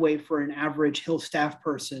takeaway for an average Hill staff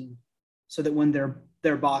person, so that when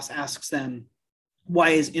their boss asks them,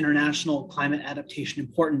 why is international climate adaptation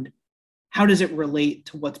important, how does it relate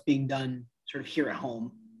to what's being done sort of here at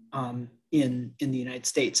home in the United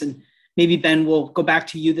States? And maybe Ben, we'll go back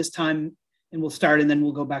to you this time, and we'll start, and then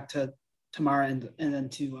we'll go back to Tamara and then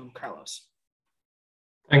to Carlos.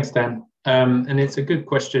 Thanks, Dan. And it's a good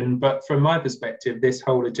question, but from my perspective, this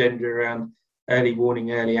whole agenda around early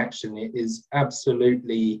warning, early action is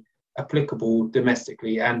absolutely applicable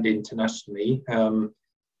domestically and internationally.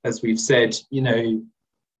 As we've said,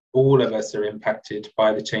 all of us are impacted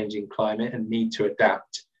by the changing climate and need to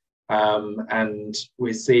adapt. And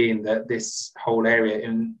we're seeing that this whole area,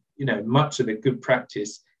 and much of the good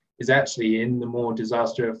practice is actually in the more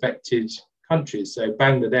disaster affected countries. So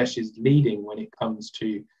Bangladesh is leading when it comes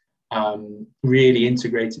to really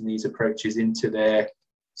integrating these approaches into their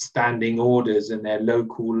standing orders and their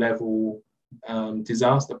local level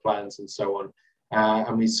disaster plans and so on.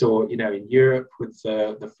 And we saw, you know, in Europe with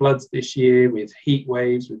the floods this year, with heat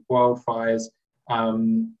waves, with wildfires,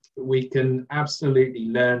 we can absolutely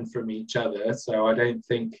learn from each other. So I don't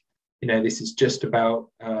think, you know, this is just about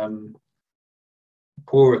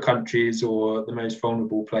poorer countries or the most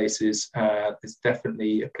vulnerable places. There's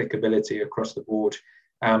definitely applicability across the board.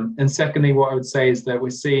 And secondly, what I would say is that we're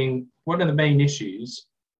seeing one of the main issues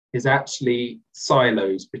is actually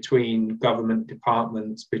silos between government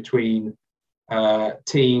departments, between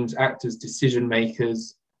teams, actors, decision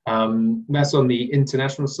makers. That's on the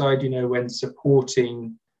international side, you know, when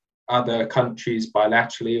supporting other countries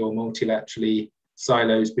bilaterally or multilaterally,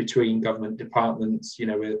 silos between government departments, you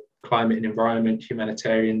know, with climate and environment,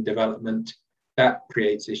 humanitarian development, that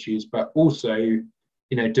creates issues, but also, you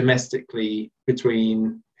know, domestically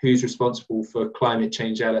between who's responsible for climate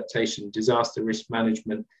change adaptation, disaster risk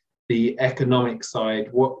management, the economic side,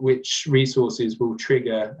 which resources will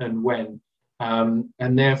trigger and when.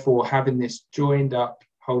 And therefore having this joined up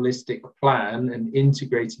holistic plan and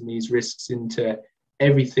integrating these risks into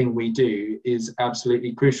everything we do is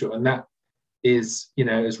absolutely crucial. And that is, you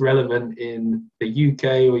know, as relevant in the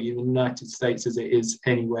UK or the United States as it is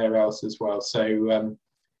anywhere else as well. So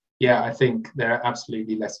yeah, I think there are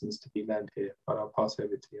absolutely lessons to be learned here, but I'll pass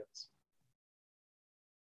over to you.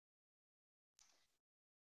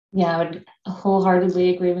 Yeah, I would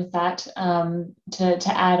wholeheartedly agree with that.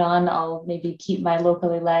 To add on, I'll maybe keep my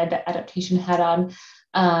locally led adaptation hat on.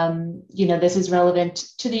 You know, this is relevant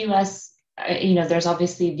to the US. You know, there's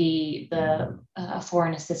obviously the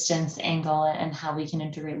foreign assistance angle and how we can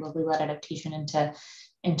integrate locally led adaptation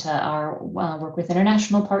into our work with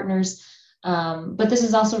international partners. But this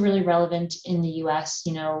is also really relevant in the US.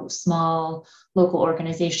 You know, small local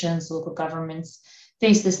organizations, local governments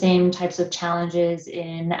face the same types of challenges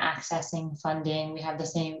in accessing funding. We have the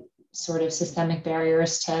same sort of systemic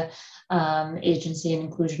barriers to agency and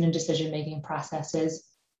inclusion in decision-making processes.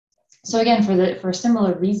 So again, for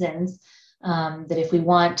similar reasons, that if we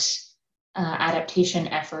want adaptation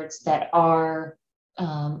efforts that are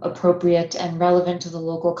appropriate and relevant to the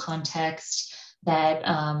local context, that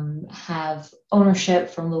have ownership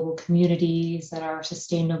from local communities, that are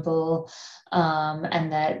sustainable,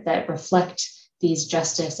 and that reflect these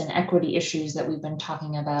justice and equity issues that we've been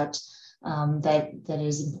talking about, that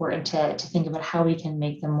is important to think about how we can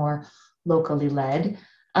make them more locally led.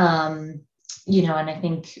 You know, and I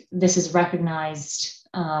think this is recognized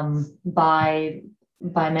by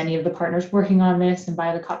many of the partners working on this and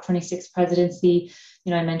by the COP26 presidency.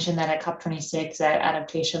 You know, I mentioned that at COP26 at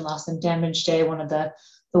Adaptation Loss and Damage Day, one of the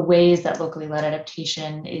ways that locally led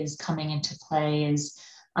adaptation is coming into play is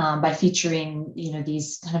by featuring, you know,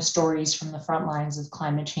 these kind of stories from the front lines of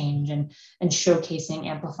climate change and showcasing,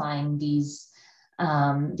 amplifying these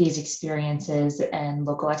experiences and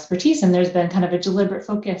local expertise. And there's been kind of a deliberate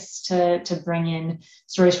focus to bring in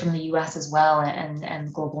stories from the US as well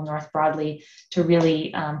and global North broadly to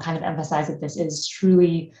really kind of emphasize that this is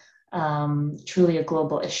truly a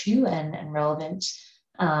global issue and relevant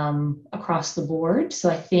across the board. So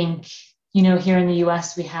I think, you know, here in the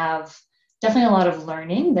US, we have definitely a lot of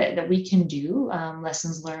learning that we can do,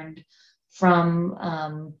 lessons learned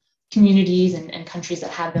from communities and countries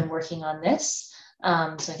that have been working on this.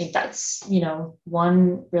 So I think that's, you know,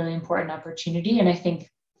 one really important opportunity. And I think,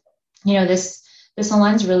 you know, this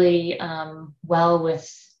aligns really well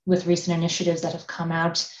with recent initiatives that have come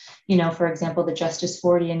out. You know, for example, the Justice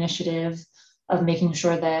 40 initiative of making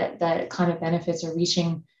sure that climate benefits are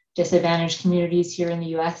reaching disadvantaged communities here in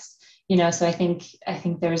the US. You know, so I think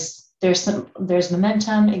there's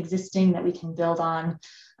momentum existing that we can build on,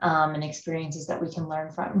 and experiences that we can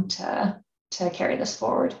learn from to carry this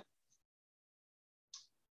forward.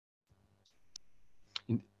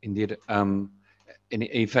 Indeed. And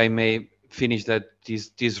if I may finish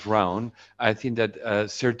this round, I think that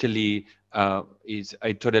certainly I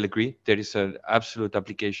totally agree. There is an absolute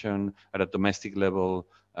application at a domestic level.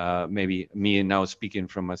 Maybe me now speaking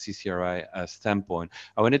from a CCRI standpoint.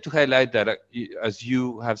 I wanted to highlight that as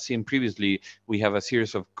you have seen previously, we have a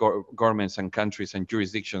series of governments and countries and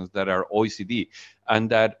jurisdictions that are OECD, and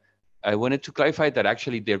that I wanted to clarify that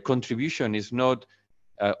actually their contribution is not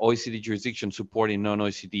OECD jurisdiction supporting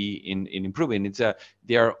non-OECD in improving. It's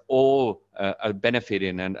they are all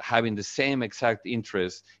benefiting and having the same exact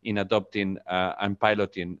interest in adopting and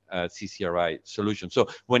piloting CCRI solutions. So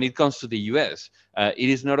when it comes to the US, it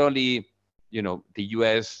is not only, you know, the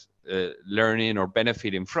US learning or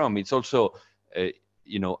benefiting from, it's also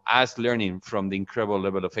us learning from the incredible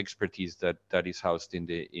level of expertise that is housed in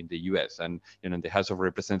the U.S. and in the House of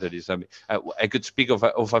Representatives. I mean, I could speak of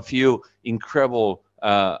a few incredible,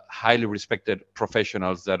 highly respected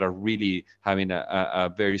professionals that are really having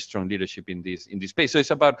a very strong leadership in this space. So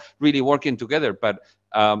it's about really working together. But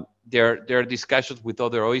there are discussions with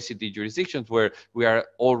other OECD jurisdictions where we are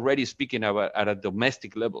already speaking about at a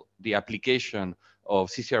domestic level the application of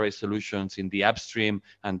CCRA solutions in the upstream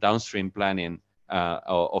and downstream planning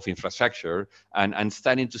of infrastructure, and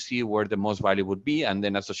starting to see where the most value would be, and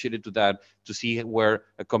then associated to that, to see where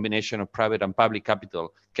a combination of private and public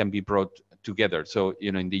capital can be brought together. So,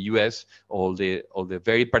 in the US, all the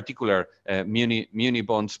very particular muni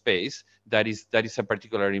bond space, that is a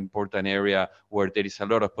particularly important area where there is a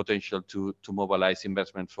lot of potential to mobilize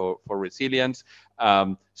investment for resilience.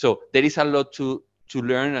 So there is a lot to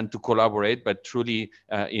learn and to collaborate, but truly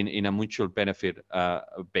in a mutual benefit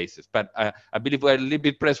basis. But I believe we're a little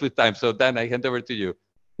bit pressed with time. So Dan, I hand over to you.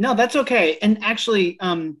 No, that's okay. And actually,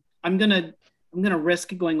 I'm gonna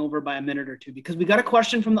risk going over by a minute or two because we got a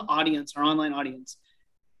question from the audience, our online audience.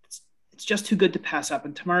 It's just too good to pass up.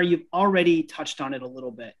 And Tamara, you've already touched on it a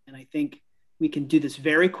little bit, and I think we can do this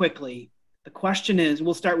very quickly. The question is,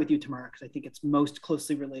 we'll start with you, Tamara, because I think it's most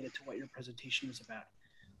closely related to what your presentation was about.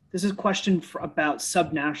 This is a question about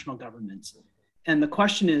subnational governments. And the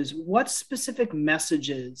question is, what specific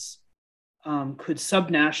messages could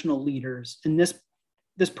subnational leaders, and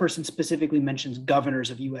this person specifically mentions governors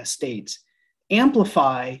of US states,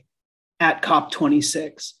 amplify at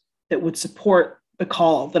COP26 that would support the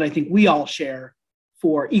call that I think we all share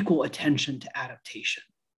for equal attention to adaptation?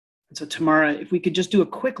 And so Tamara, if we could just do a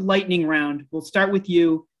quick lightning round, we'll start with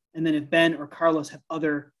you, and then if Ben or Carlos have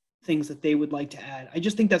other things that they would like to add. I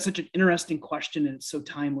just think that's such an interesting question, and it's so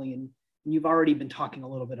timely, and you've already been talking a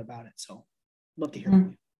little bit about it. So I'd love to hear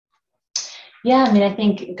from you. Yeah, I mean, I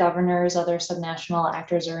think governors, other subnational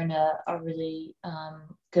actors are in a really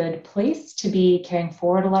good place to be carrying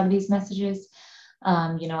forward a lot of these messages.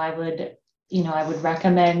 I would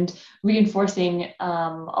recommend reinforcing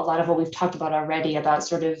a lot of what we've talked about already about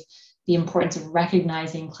sort of the importance of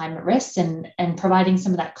recognizing climate risks and providing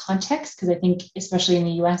some of that context, because I think especially in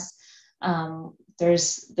the US,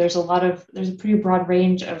 there's a pretty broad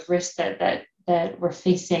range of risks that we're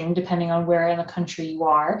facing depending on where in the country you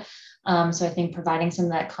are. So I think providing some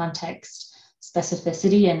of that context,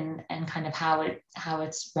 specificity, and kind of how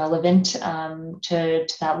it's relevant to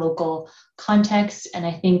that local context. And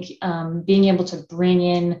I think being able to bring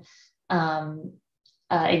in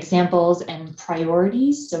examples and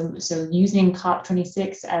priorities. So using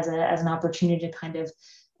COP26 as an opportunity to kind of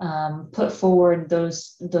put forward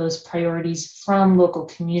those priorities from local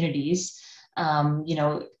communities,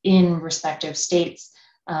 in respective states,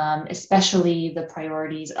 especially the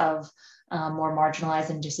priorities of more marginalized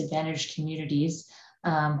and disadvantaged communities who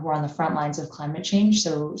are on the front lines of climate change.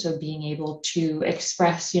 So being able to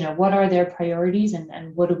express, what are their priorities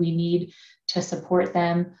and what do we need to support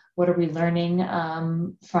them? What are we learning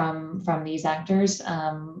from these actors?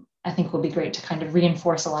 I think will be great to kind of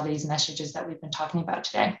reinforce a lot of these messages that we've been talking about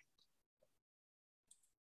today.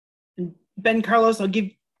 Ben, Carlos, I'll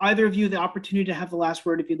give either of you the opportunity to have the last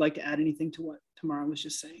word if you'd like to add anything to what Tamara was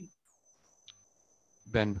just saying.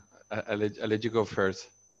 Ben, I'll let you go first.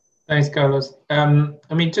 Thanks, Carlos.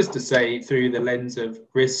 Just to say, through the lens of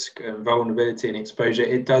risk and vulnerability and exposure,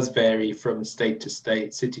 it does vary from state to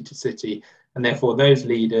state, city to city, and therefore those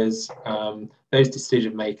leaders, those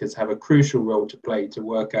decision makers have a crucial role to play to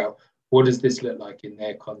work out what does this look like in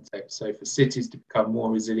their context. So for cities to become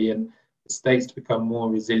more resilient, for states to become more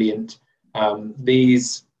resilient,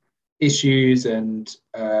 these issues and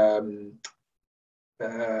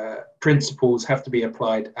principles have to be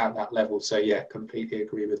applied at that level. So yeah, completely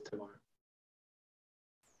agree with Tamara.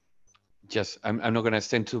 Yes, I'm not going to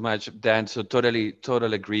extend too much, Dan. So totally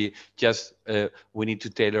agree. Just we need to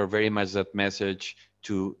tailor very much that message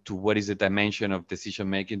to what is the dimension of decision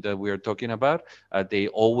making that we are talking about. They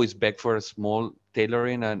always beg for a small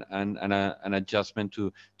tailoring and an adjustment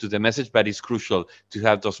to the message, but it's crucial to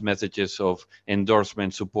have those messages of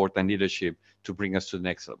endorsement, support, and leadership to bring us to the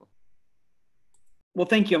next level. Well,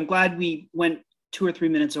 thank you. I'm glad we went 2 or 3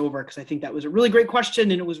 minutes over because I think that was a really great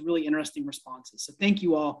question and it was really interesting responses. So thank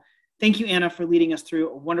you all. Thank you, Anna, for leading us through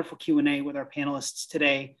a wonderful Q&A with our panelists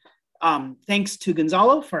today. Thanks to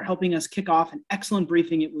Gonzalo for helping us kick off an excellent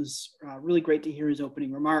briefing. It was really great to hear his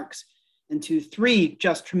opening remarks. And to 3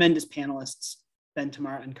 just tremendous panelists, Ben,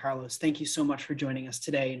 Tamara, and Carlos, thank you so much for joining us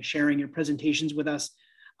today and sharing your presentations with us.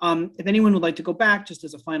 If anyone would like to go back, just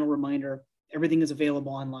as a final reminder, everything is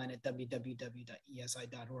available online at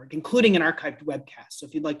www.eesi.org, including an archived webcast. So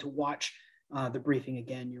if you'd like to watch the briefing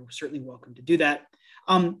again, you're certainly welcome to do that.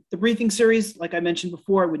 The briefing series, like I mentioned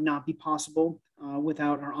before, would not be possible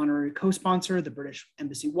without our honorary co-sponsor, the British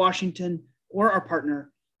Embassy Washington, or our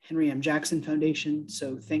partner, Henry M. Jackson Foundation.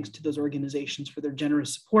 So thanks to those organizations for their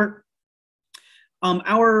generous support.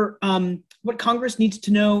 What Congress needs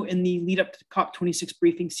to know in the lead up to COP26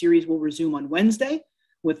 briefing series will resume on Wednesday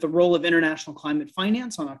with the role of international climate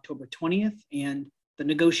finance on October 20th and the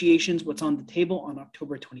negotiations, what's on the table, on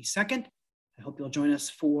October 22nd. I hope you'll join us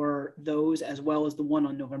for those, as well as the one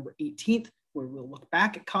on November 18th, where we'll look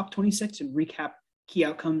back at COP26 and recap key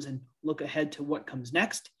outcomes and look ahead to what comes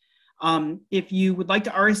next. If you would like to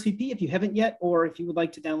RSVP, if you haven't yet, or if you would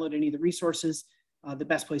like to download any of the resources, the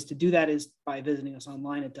best place to do that is by visiting us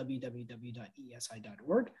online at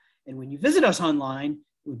www.eesi.org. And when you visit us online,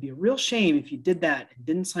 it would be a real shame if you did that and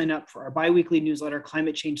didn't sign up for our biweekly newsletter,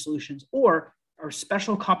 Climate Change Solutions, or our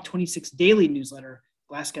special COP26 daily newsletter,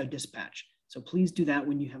 Glasgow Dispatch. So please do that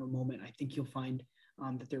when you have a moment. I think you'll find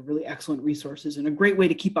that they're really excellent resources and a great way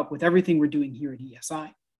to keep up with everything we're doing here at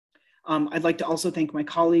EESI. I'd like to also thank my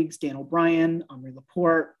colleagues, Dan O'Brien, Omri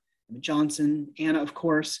Laporte, Emma Johnson, Anna, of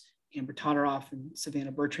course, Amber Todoroff, and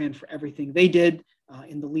Savannah Bertrand for everything they did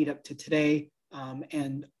in the lead up to today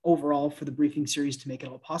and overall for the briefing series to make it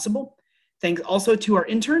all possible. Thanks also to our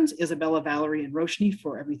interns, Isabella, Valerie, and Roshni,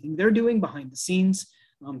 for everything they're doing behind the scenes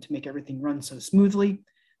to make everything run so smoothly.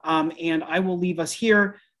 And I will leave us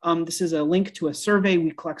here. This is a link to a survey. We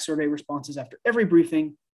collect survey responses after every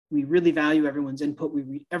briefing. We really value everyone's input. We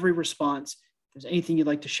read every response. If there's anything you'd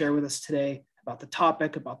like to share with us today about the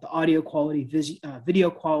topic, about the audio quality, video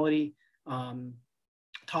quality,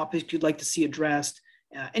 topics you'd like to see addressed,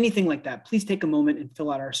 anything like that, please take a moment and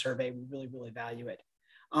fill out our survey. We really, really value it.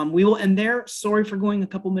 We will end there. Sorry for going a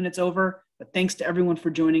couple minutes over, but thanks to everyone for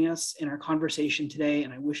joining us in our conversation today,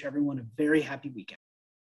 and I wish everyone a very happy weekend.